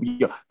go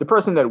beyond. The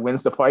person that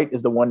wins the fight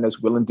is the one that's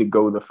willing to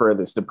go the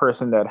furthest, the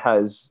person that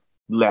has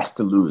less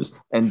to lose.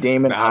 And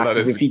Daemon acts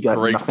as if he got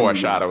great nothing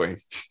foreshadowing.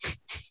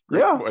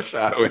 Yeah.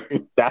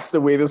 Foreshadowing. That's the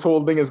way this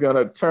whole thing is going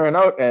to turn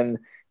out. And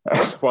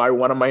that's why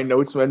one of my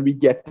notes when we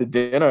get to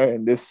dinner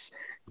and this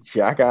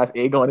jackass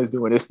Aegon is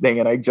doing this thing,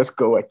 and I just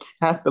go, I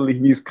can't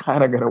believe he's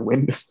kind of going to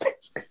win this thing.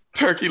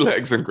 Turkey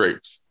legs and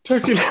grapes.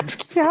 Turkey legs.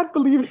 I can't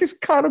believe he's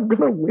kind of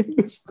going to win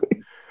this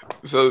thing.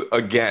 So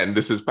again,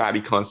 this is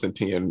Paddy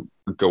Considine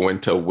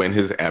going to win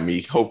his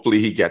Emmy. Hopefully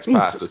he gets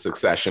past the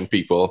Succession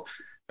people.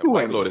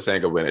 White Lotus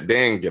ain't gonna win it. They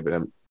ain't giving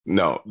him.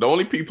 No, the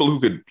only people who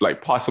could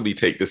like possibly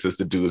take this is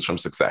the dudes from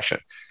Succession.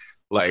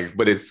 Like,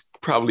 but it's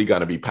probably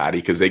gonna be Paddy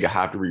because they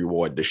have to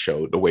reward the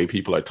show the way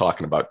people are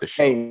talking about the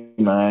show. Hey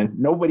man,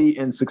 nobody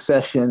in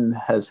Succession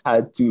has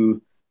had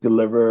to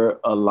deliver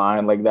a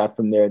line like that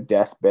from their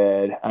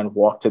deathbed and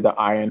walk to the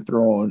Iron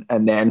Throne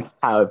and then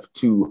have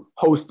to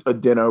host a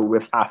dinner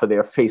with half of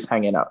their face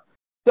hanging out.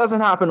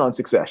 Doesn't happen on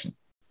Succession.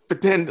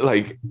 But then,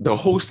 like, the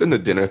host and the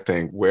dinner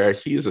thing, where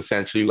he is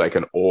essentially like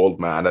an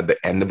old man at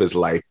the end of his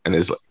life and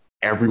is like,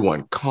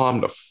 everyone calm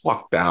the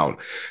fuck down.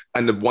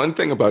 And the one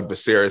thing about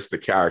Viserys, the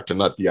character,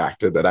 not the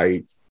actor, that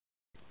I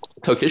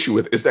took issue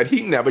with is that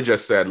he never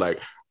just said, like,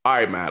 all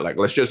right, man, like,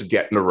 let's just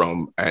get in the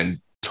room and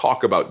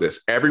talk about this.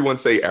 Everyone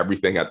say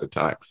everything at the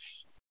time.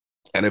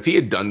 And if he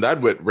had done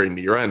that with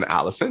Rhaenyra and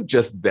Alicent,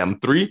 just them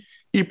 3,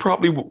 he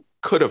probably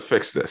could have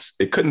fixed this.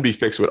 It couldn't be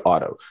fixed with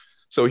Otto.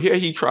 So here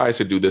he tries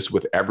to do this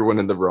with everyone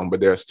in the room, but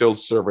there are still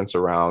servants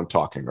around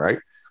talking, right?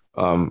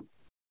 And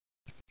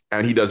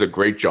he does a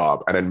great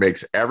job, and it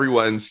makes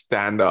everyone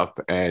stand up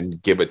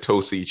and give a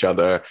toast to each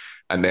other.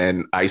 And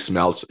then Ice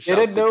melts.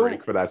 Shouts to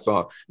Drake for that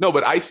song. No,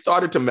 but Ice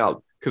started to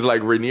melt. Because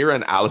like Rhaenyra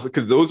and Alicent,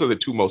 because those are the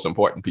two most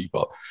important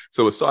people.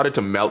 So it started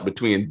to melt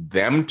between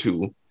them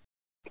two.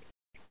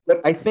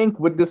 But I think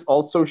what this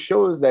also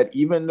shows that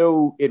even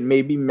though it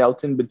may be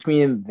melting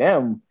between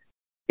them,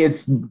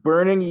 it's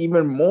burning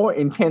even more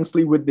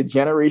intensely with the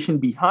generation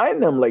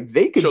behind them. Like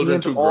they could be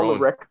into all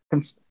the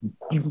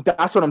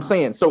that's what I'm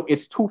saying. So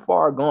it's too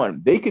far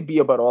gone. They could be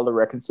about all the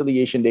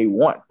reconciliation they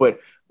want. But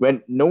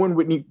when knowing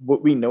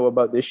what we know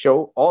about this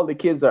show, all the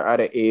kids are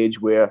at an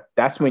age where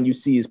that's when you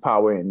see his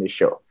power in this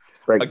show.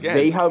 Right? Again,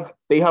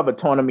 they have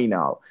autonomy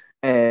now,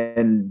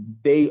 and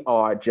they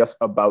are just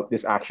about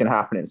this action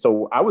happening.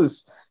 So I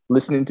was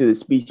listening to the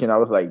speech and I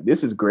was like,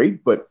 this is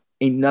great, but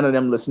ain't none of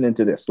them listening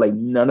to this. Like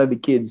none of the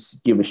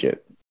kids give a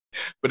shit.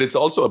 But it's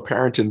also a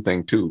parenting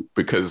thing too,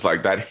 because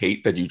like that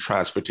hate that you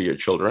transfer to your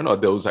children or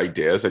those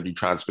ideas that you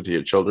transfer to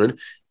your children,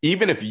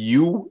 even if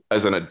you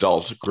as an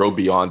adult grow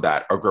beyond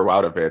that or grow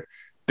out of it,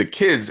 the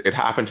kids, it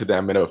happened to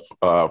them in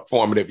a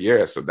formative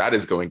year. So that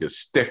is going to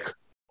stick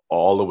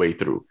all the way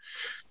through.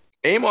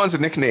 Aemon's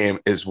nickname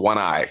is One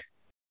Eye.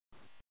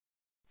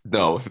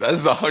 No,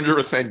 that's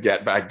 100%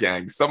 Get Back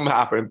Gang. Something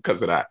happened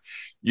because of that.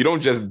 You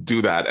don't just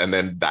do that and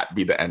then that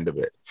be the end of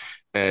it.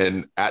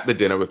 And at the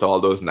dinner with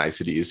all those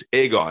niceties,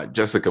 Aegon,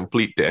 just a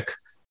complete dick,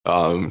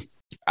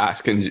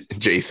 asking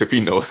Jace if he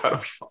knows how to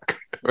fuck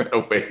right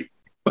away.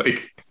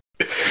 Like,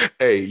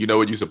 hey, you know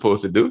what you're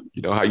supposed to do?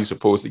 You know how you're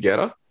supposed to get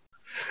her?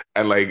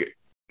 And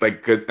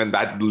and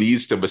that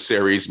leads to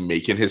Viserys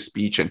making his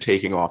speech and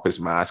taking off his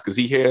mask because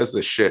he hears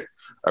the shit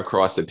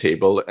across the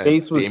table. And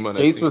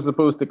Jace was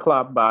supposed to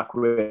clap back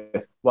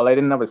with, well, I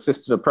didn't have a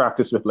sister to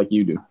practice with like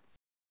you do.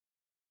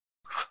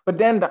 But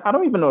then I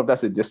don't even know if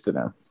that's a diss to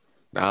them.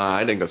 Nah,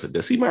 I think that's a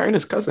diss. He marrying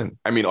his cousin.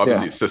 I mean,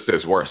 obviously his sister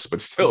is worse,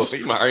 but still,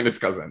 he marrying his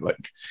cousin.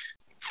 Like,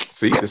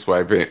 see, this is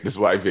why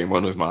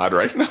Vaemon was mad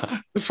right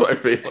now. This is why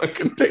Vaemon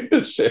can take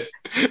this shit.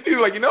 He's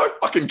like, you know what?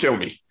 Fucking kill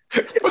me.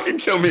 Fucking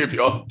kill me if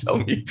y'all tell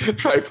me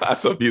try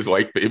pass up these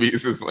white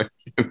babies. Is like,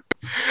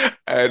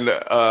 and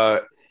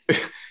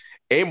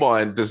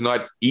Aemon does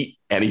not eat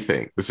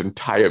anything this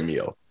entire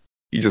meal.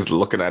 He's just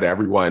looking at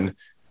everyone,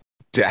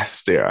 death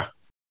stare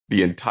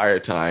the entire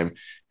time.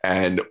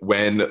 And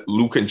when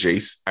Luke and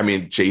Jace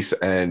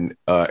and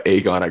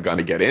Aegon are going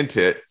to get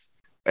into it,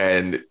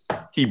 and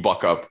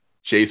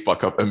Jace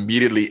buck up,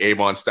 immediately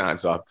Aemon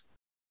stands up.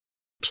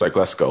 It's like,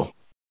 let's go.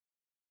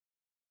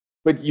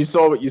 But you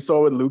saw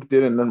what Luke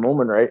did in that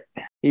moment, right?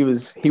 He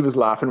was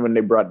laughing when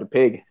they brought the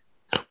pig.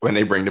 When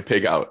they bring the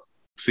pig out.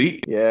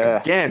 See? Yeah.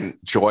 Again,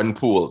 Jordan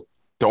Poole,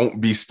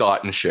 don't be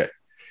starting shit.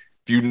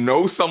 If you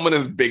know someone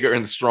is bigger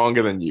and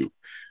stronger than you,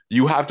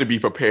 you have to be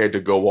prepared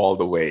to go all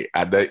the way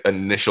at the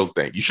initial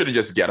thing. You should have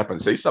just get up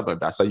and say something.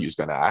 That's how you're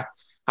going to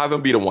act. Have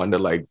them be the one to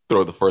like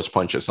throw the first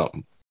punch or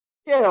something.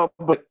 Yeah,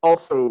 but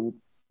also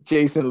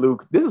Jason,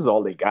 Luke, this is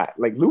all they got.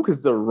 Like Luke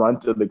is the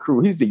runt of the crew.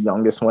 He's the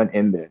youngest one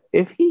in there.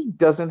 If he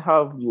doesn't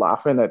have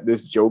laughing at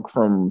this joke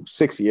from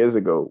 6 years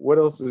ago, what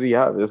else does he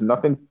have? There's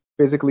nothing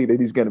physically that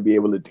he's going to be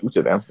able to do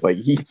to them. Like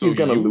he's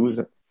going to lose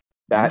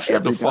that. You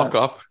shut the fuck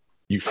up.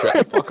 You shut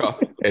the fuck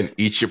up and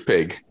eat your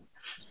pig.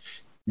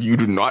 You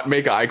do not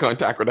make eye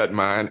contact with that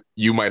man.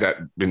 You might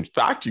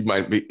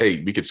be,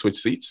 hey, we could switch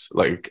seats.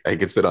 Like I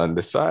could sit on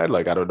this side.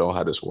 Like, I don't know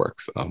how this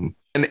works. And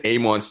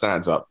Aemon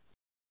stands up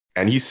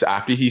and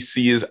after he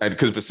sees, and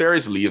because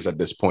Viserys leaves at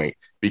this point,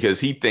 because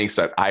he thinks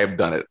that I have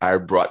done it. I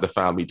have brought the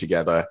family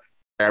together.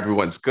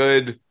 Everyone's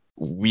good.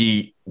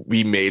 We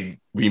made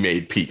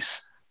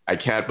peace. I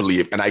can't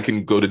believe, and I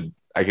can go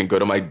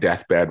to my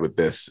deathbed with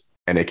this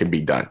and it can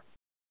be done.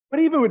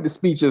 But even with the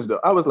speeches though,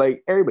 I was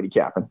like, everybody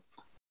capping.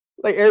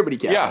 Like everybody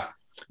can. Yeah.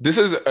 This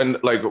is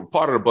like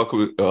part of the book,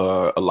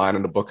 a line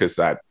in the book is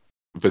that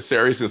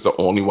Viserys is the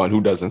only one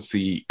who doesn't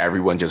see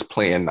everyone just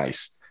playing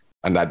nice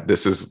and that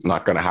this is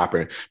not going to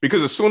happen.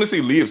 Because as soon as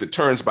he leaves, it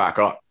turns back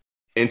up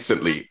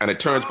instantly. And it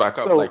turns back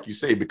up, like you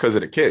say, because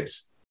of the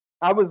kids.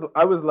 I was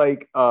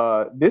like,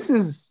 this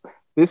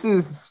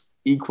is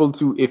equal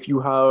to if you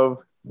have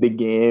the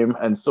game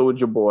and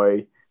Soulja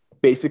Boy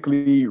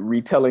basically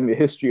retelling the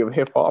history of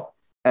hip hop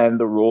and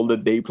the role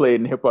that they played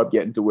in hip hop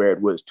getting to where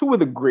it was. Two of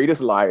the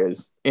greatest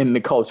liars in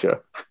the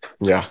culture.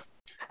 Yeah.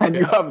 And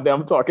you have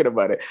them talking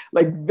about it.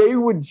 Like they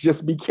would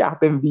just be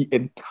capping the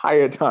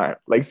entire time,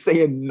 like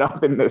saying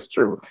nothing that's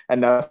true.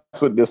 And that's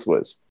what this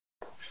was.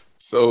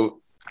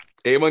 So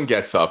Aemon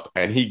gets up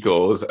and he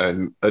goes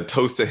and a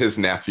toast to his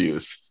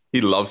nephews. He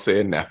loves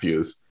saying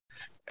nephews.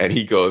 And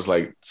he goes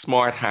like,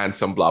 smart,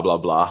 handsome, blah, blah,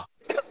 blah.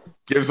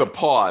 Gives a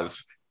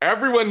pause.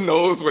 Everyone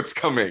knows what's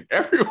coming.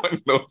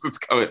 Everyone knows what's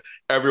coming.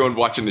 Everyone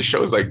watching the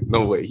show is like,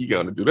 no way, he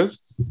gonna do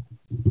this.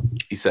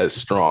 He says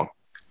strong.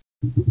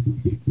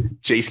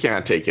 Jace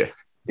can't take it.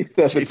 He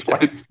says it's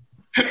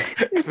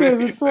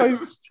he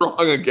says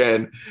strong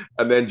again.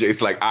 And then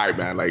Jace's like, all right,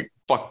 man, like,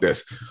 fuck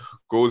this.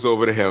 Goes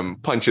over to him,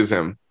 punches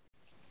him.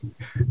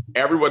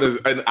 Everyone is,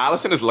 and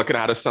Alicent is looking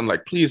at her son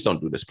like, please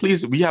don't do this.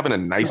 Please, we having a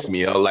nice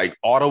meal. Like,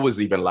 Otto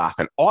was even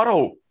laughing.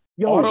 Otto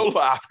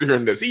laughed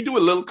during this. He do a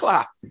little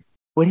clap.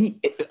 But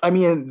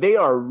they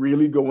are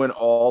really going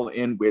all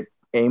in with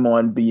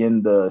Aemon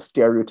being the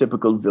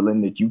stereotypical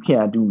villain that you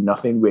can't do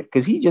nothing with,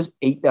 because he just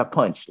ate that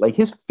punch. Like,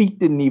 his feet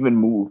didn't even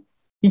move.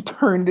 He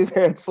turned his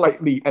head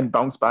slightly and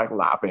bounced back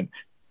laughing.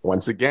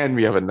 Once again,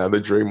 we have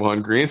another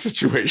Draymond Green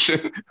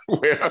situation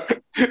where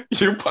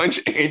you punch,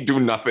 ain't do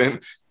nothing,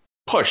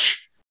 push.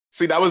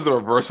 See, that was the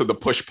reverse of the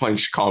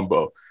push-punch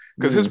combo.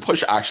 Because his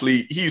push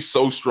actually, he's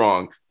so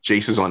strong,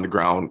 Jace is on the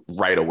ground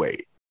right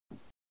away.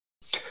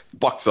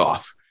 Bucks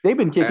off. They've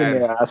been kicking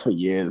their ass for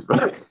years,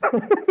 but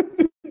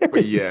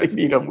yes.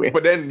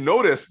 But then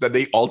notice that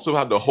they also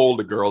have to hold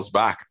the girls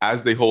back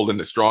as they hold in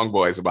the strong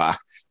boys back.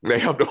 They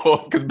have to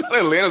hold, because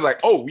Atlanta's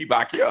like, oh, we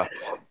back here.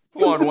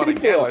 4-on-1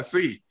 again, let's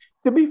see.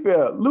 To be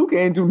fair, Luke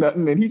ain't do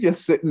nothing, and he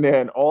just sitting there,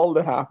 and all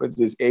that happens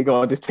is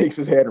Aegon just takes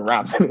his head and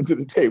rams it into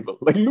the table.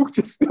 Like, Luke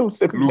just still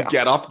sitting Luke, down.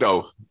 get up,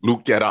 though.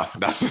 Luke, get up.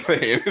 That's the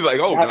thing. He's like,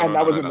 oh,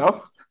 that was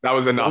enough? That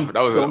was enough.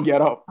 That was Don't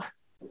get up.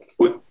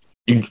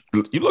 You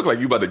look like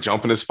you about to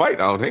jump in this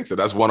fight. I don't think so.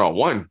 That's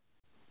 1-on-1.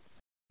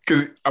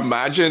 Because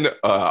imagine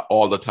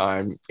all the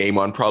time,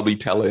 Aemon probably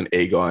telling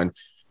Aegon,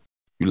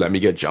 you let me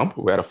get jump?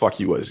 Where the fuck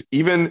he was?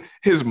 Even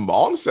his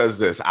mom says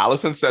this.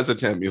 Allison says it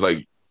to him. He's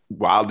like,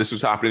 while this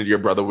was happening to your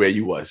brother, where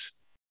you was.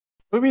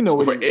 But we know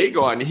so for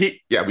Aegon,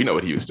 we know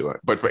what he was doing.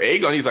 But for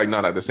Aegon, he's like,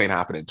 no, this ain't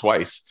happening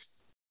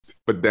twice.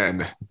 But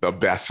then the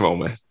best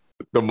moment,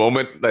 the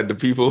moment that the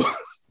people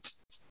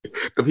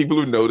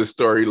who know the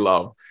story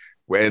love,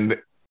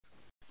 when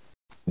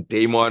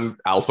Daemon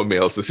alpha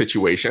males the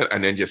situation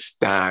and then just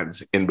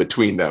stands in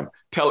between them.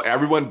 Tell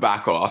everyone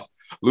back off.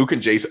 Luke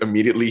and Jace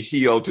immediately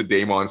heel to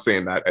Daemon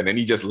saying that, and then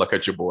he just look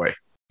at your boy.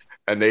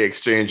 And they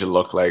exchange a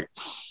look like,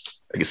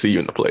 I can see you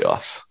in the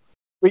playoffs.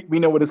 We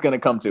know what it's going to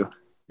come to.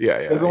 Yeah.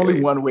 There's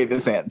only one way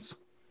this ends.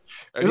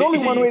 There's only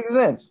one way this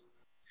ends.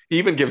 He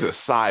even gives a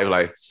sigh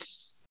like,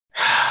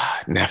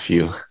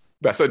 nephew.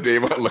 That's a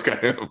Daemon look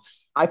at him.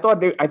 I thought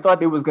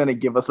they was gonna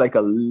give us like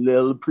a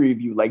little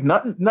preview, like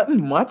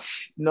nothing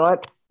much,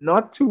 not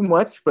too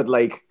much, but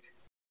like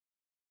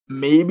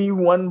maybe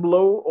one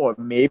blow or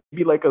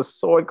maybe like a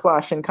sword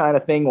clashing kind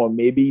of thing, or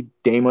maybe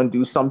Daemon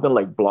do something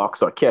like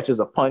blocks or catches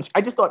a punch.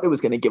 I just thought it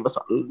was gonna give us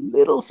a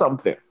little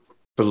something.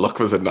 The look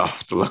was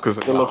enough.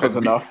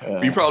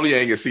 We probably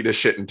ain't gonna see this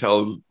shit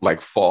until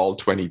like fall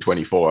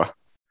 2024.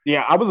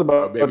 Yeah, I was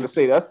about to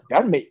say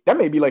that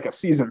may be like a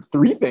season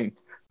 3 thing.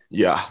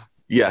 Yeah.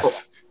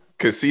 Yes.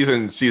 Because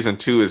season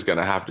 2 is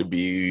gonna have to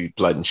be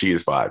blood and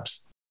cheese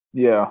vibes.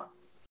 Yeah.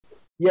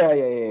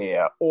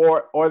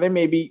 Or they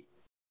may be,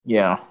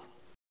 yeah.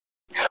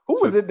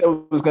 Who was it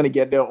that was gonna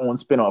get their own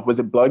spinoff? Was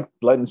it blood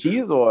and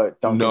cheese or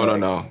Dunkin' Egg?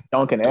 No.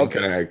 Dunkin'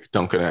 Egg.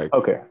 Dunkin' Egg.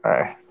 Okay, all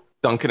right.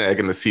 Dunkin' Egg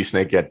and the Sea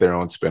Snake get their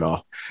own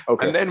spinoff.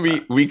 Okay. And then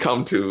we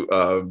come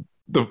to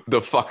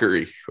the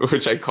fuckery,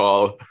 which I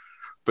call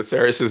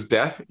Viserys'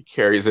 death. He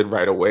carries it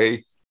right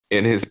away.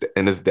 In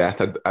his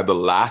death at the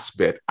last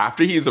bit,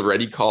 after he's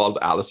already called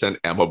Alicent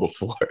Emma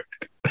before,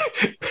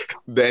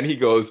 then he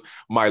goes,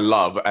 my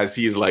love, as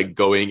he's like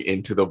going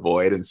into the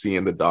void and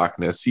seeing the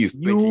darkness. He's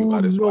thinking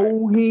about his wife.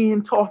 He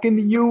ain't talking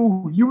to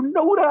you. You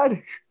know that.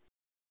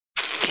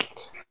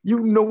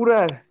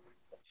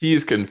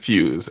 He's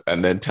confused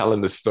and then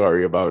telling the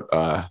story about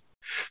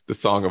the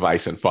Song of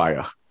Ice and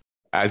Fire.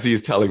 As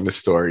he's telling the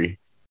story,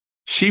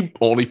 she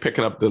only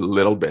picking up the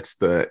little bits,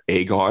 the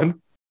Aegon,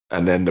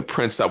 and then the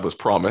prince that was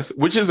promised,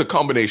 which is a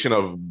combination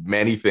of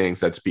many things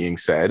that's being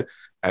said,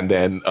 and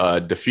then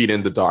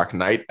defeating the Dark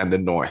Knight and the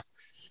North.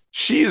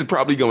 She is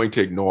probably going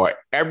to ignore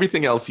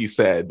everything else he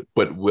said,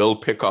 but will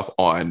pick up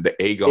on the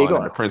Aegon.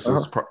 And the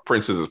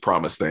princess's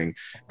promise thing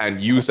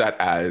and use that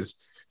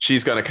as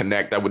she's going to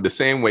connect that with the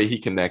same way he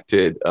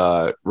connected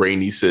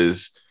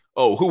Rhaenys's,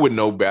 who would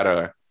know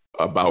better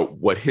about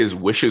what his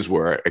wishes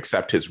were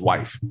except his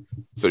wife.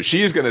 So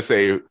she's going to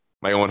say,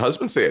 my own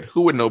husband said,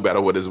 who would know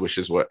better what his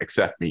wishes were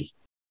except me?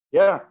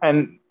 Yeah.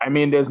 And I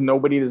mean, there's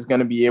nobody that's going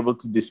to be able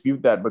to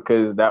dispute that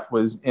because that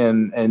was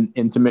in an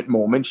intimate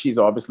moment. She's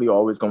obviously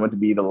always going to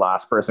be the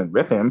last person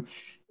with him.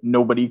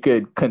 Nobody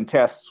could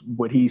contest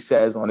what he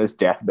says on his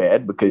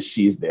deathbed because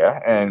she's there.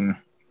 And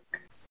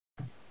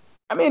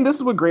I mean, this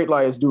is what great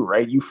liars do,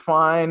 right? You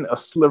find a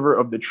sliver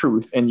of the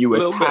truth and you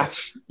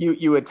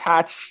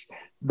attach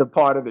the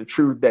part of the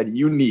truth that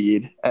you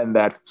need and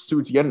that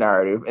suits your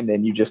narrative, and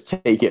then you just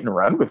take it and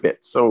run with it.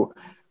 So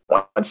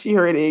once she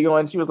heard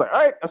Aegon, she was like, all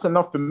right, that's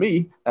enough for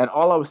me. And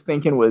all I was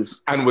thinking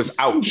was... And was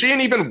out. She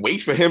didn't even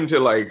wait for him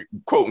to, like,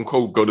 quote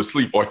unquote, go to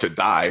sleep or to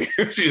die.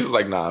 She's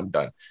like, nah, I'm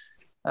done.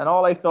 And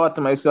all I thought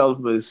to myself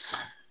was,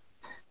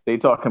 they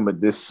talking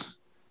about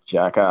this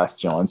jackass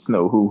Jon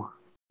Snow who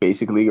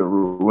basically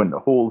ruined the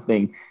whole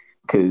thing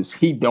because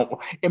he don't...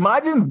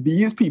 Imagine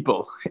these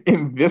people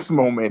in this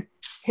moment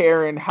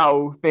hearing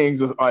how things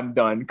was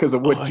undone because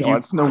of what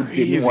Jon Snow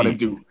didn't want to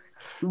do.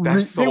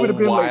 That's so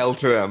wild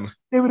to them.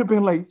 They would have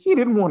been like, he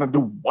didn't want to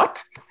do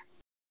what?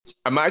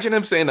 Imagine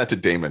him saying that to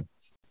Daemon.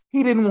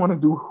 He didn't want to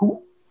do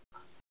who?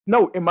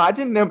 No,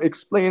 imagine them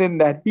explaining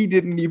that he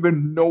didn't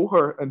even know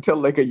her until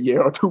like a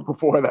year or two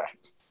before that.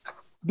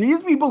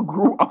 these people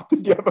grew up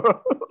together.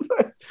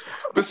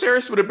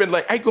 Viserys would have been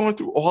like, I going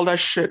through all that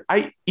shit.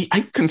 I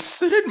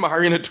considered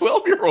marrying a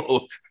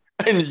 12-year-old,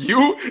 and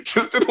you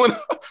just didn't want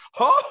to,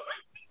 huh?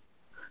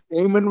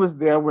 Daemon was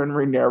there when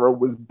Rhaenyra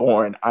was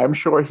born. I'm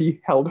sure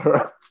he held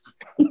her.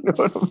 You know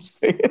what I'm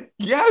saying?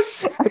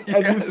 Yes.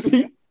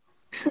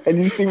 And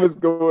you see what's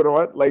going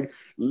on? Like,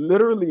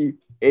 literally,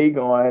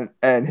 Aegon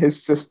and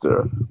his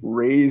sister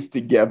raised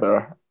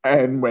together,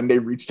 and when they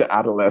reached to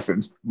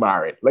adolescence,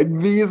 married. Like,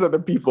 these are the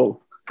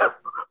people.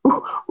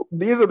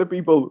 These are the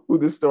people who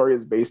this story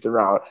is based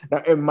around.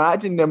 Now,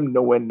 imagine them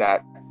knowing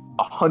that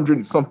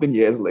 100-something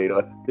years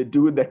later, the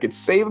dude that could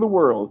save the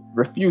world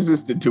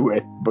refuses to do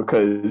it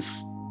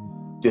because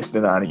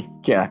Distance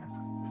can't.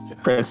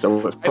 Prince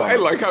I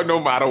like how no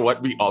matter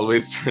what, we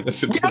always turn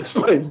this into yes,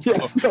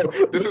 no.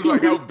 This is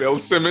like how Bill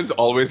Simmons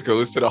always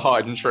goes to the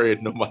Harden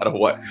trade no matter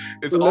what.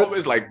 It's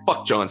always like,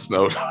 fuck Jon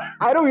Snow.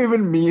 I don't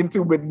even mean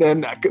to, but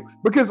then,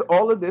 because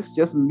all of this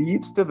just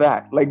leads to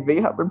that. Like,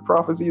 they have been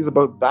prophecies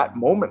about that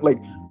moment.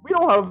 Like, we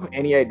don't have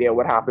any idea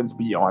what happens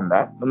beyond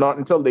that. Not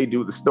until they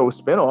do the Snow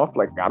spinoff.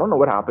 Like, I don't know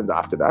what happens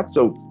after that.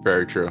 So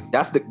very true.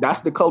 That's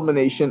the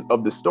culmination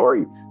of the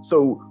story.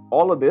 So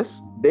all of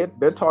this,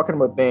 they're talking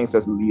about things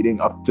that's leading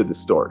up to the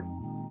story.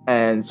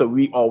 And so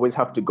we always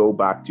have to go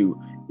back to,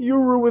 you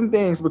ruin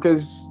things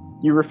because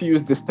you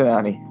refused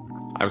Distance.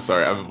 I'm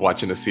sorry, I'm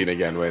watching the scene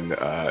again when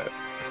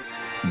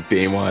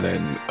Daemon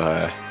and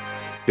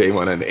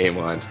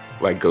Aemon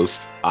like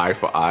ghost eye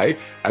for eye,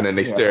 and then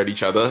they stare at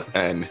each other,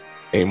 and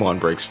Aemon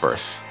breaks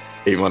first.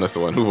 Aemon is the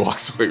one who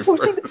walks away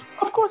first.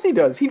 Of course he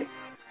does.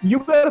 You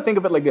better think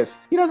of it like this.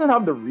 He doesn't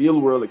have the real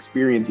world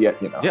experience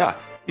yet, you know? Yeah.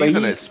 He's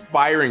an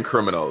aspiring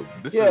criminal.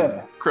 This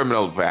is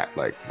criminal vet.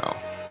 Like, no.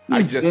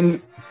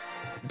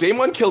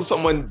 Daemon killed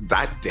someone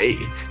that day.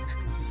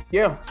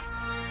 Yeah.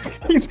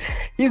 He's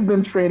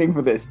been training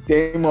for this.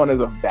 Daemon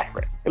is a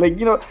veteran. Like,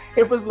 you know,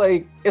 it's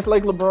like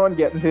LeBron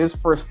getting to his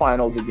first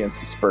finals against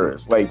the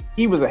Spurs. Like,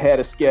 he was ahead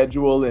of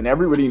schedule and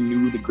everybody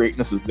knew the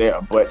greatness was there,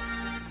 but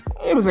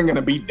it wasn't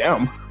gonna beat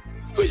them.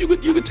 You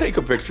could take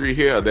a victory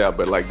here or there,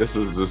 but like this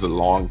is a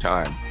long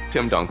time.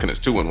 Tim Duncan is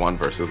 2-1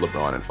 versus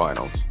LeBron in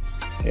finals.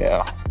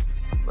 Yeah.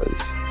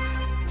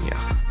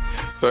 Yeah.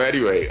 So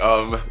anyway,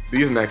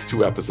 these next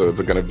 2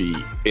 episodes are gonna be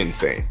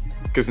insane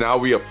because now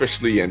we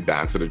officially in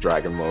Dance of the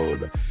Dragon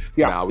mode.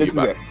 Yeah, now this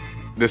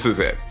is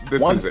it.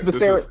 Once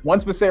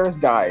Viserys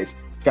dies,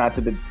 Dance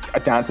of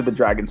the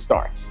Dragon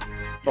starts.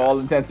 For all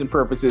intents and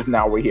purposes,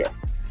 now we're here.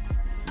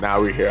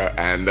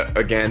 And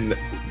again,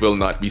 we'll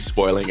not be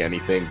spoiling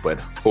anything,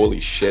 but holy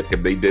shit,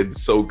 if they did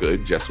so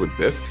good just with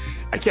this,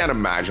 I can't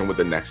imagine what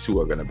the next 2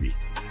 are going to be.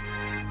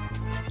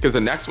 Because the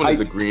next one is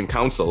the Green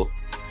Council,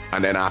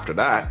 and then after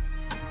that,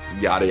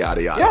 yada,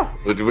 yada, yada. Yeah.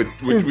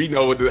 Which we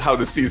know how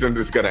the season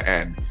is going to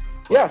end.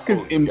 Yeah,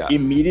 because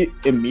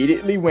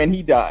immediately when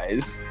he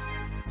dies,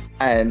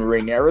 and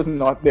Rhaenyra's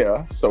not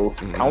there, so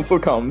Council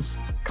comes,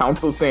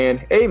 Council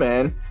saying, hey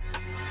man,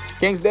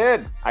 King's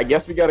dead. I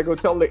guess we got to go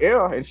tell the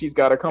heir, and she's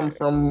got to come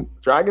from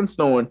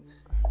Dragonstone.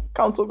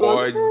 Council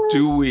goes, or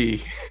do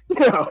we?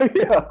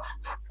 Yeah.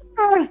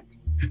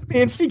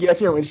 And she gets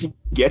here when she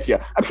gets here.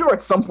 I'm sure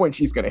at some point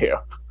she's gonna hear.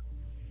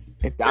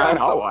 That's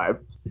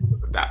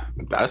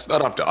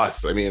not up to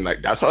us. I mean,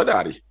 like, that's her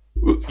daddy.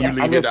 You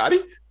leave your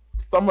daddy?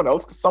 Someone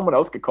else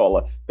could call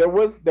her. There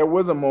was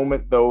a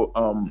moment though,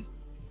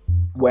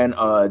 when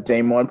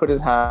Daemon put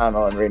his hand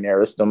on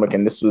Rhaenyra's stomach,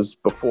 and this was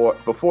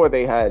before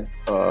they had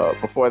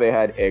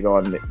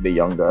Aegon the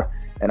Younger,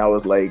 and I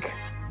was like,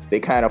 they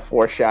kind of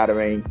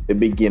foreshadowing the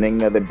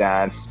beginning of the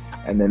dance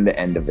and then the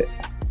end of it,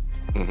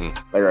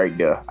 like right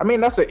there. I mean,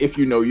 that's a if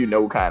you know you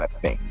know kind of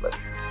thing, but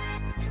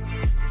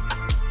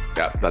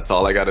yeah, that's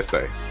all I gotta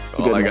say. That's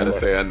all I gotta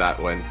say on that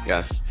one.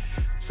 Yes.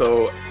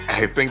 So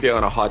I think they're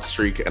on a hot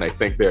streak, and I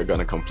think they're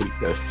gonna complete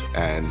this.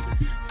 And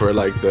for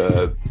like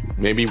the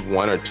maybe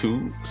 1 or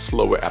 2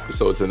 slower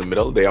episodes in the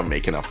middle, they are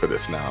making up for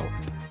this now.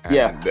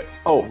 And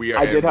we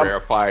are in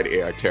rarefied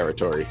air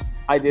territory.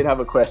 I did have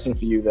a question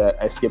for you that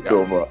I skipped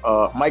over.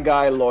 My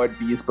guy Lord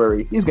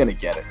Beesbury, he's gonna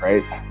get it,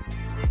 right?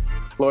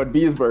 Lord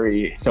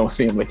Beesbury don't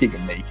seem like he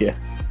can make it.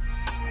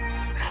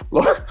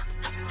 Lord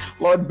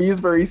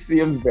Beesbury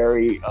seems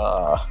very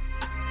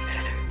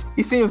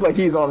he seems like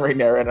he's on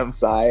Rhaenyra's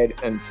side,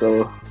 and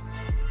so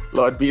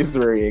Lord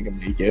Beesbury ain't gonna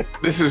make it.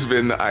 This has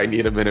been the I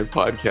Need a Minute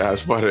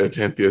podcast, part of the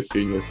 10th Year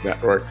Seniors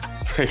Network.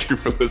 Thank you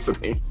for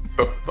listening.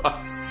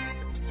 Bye.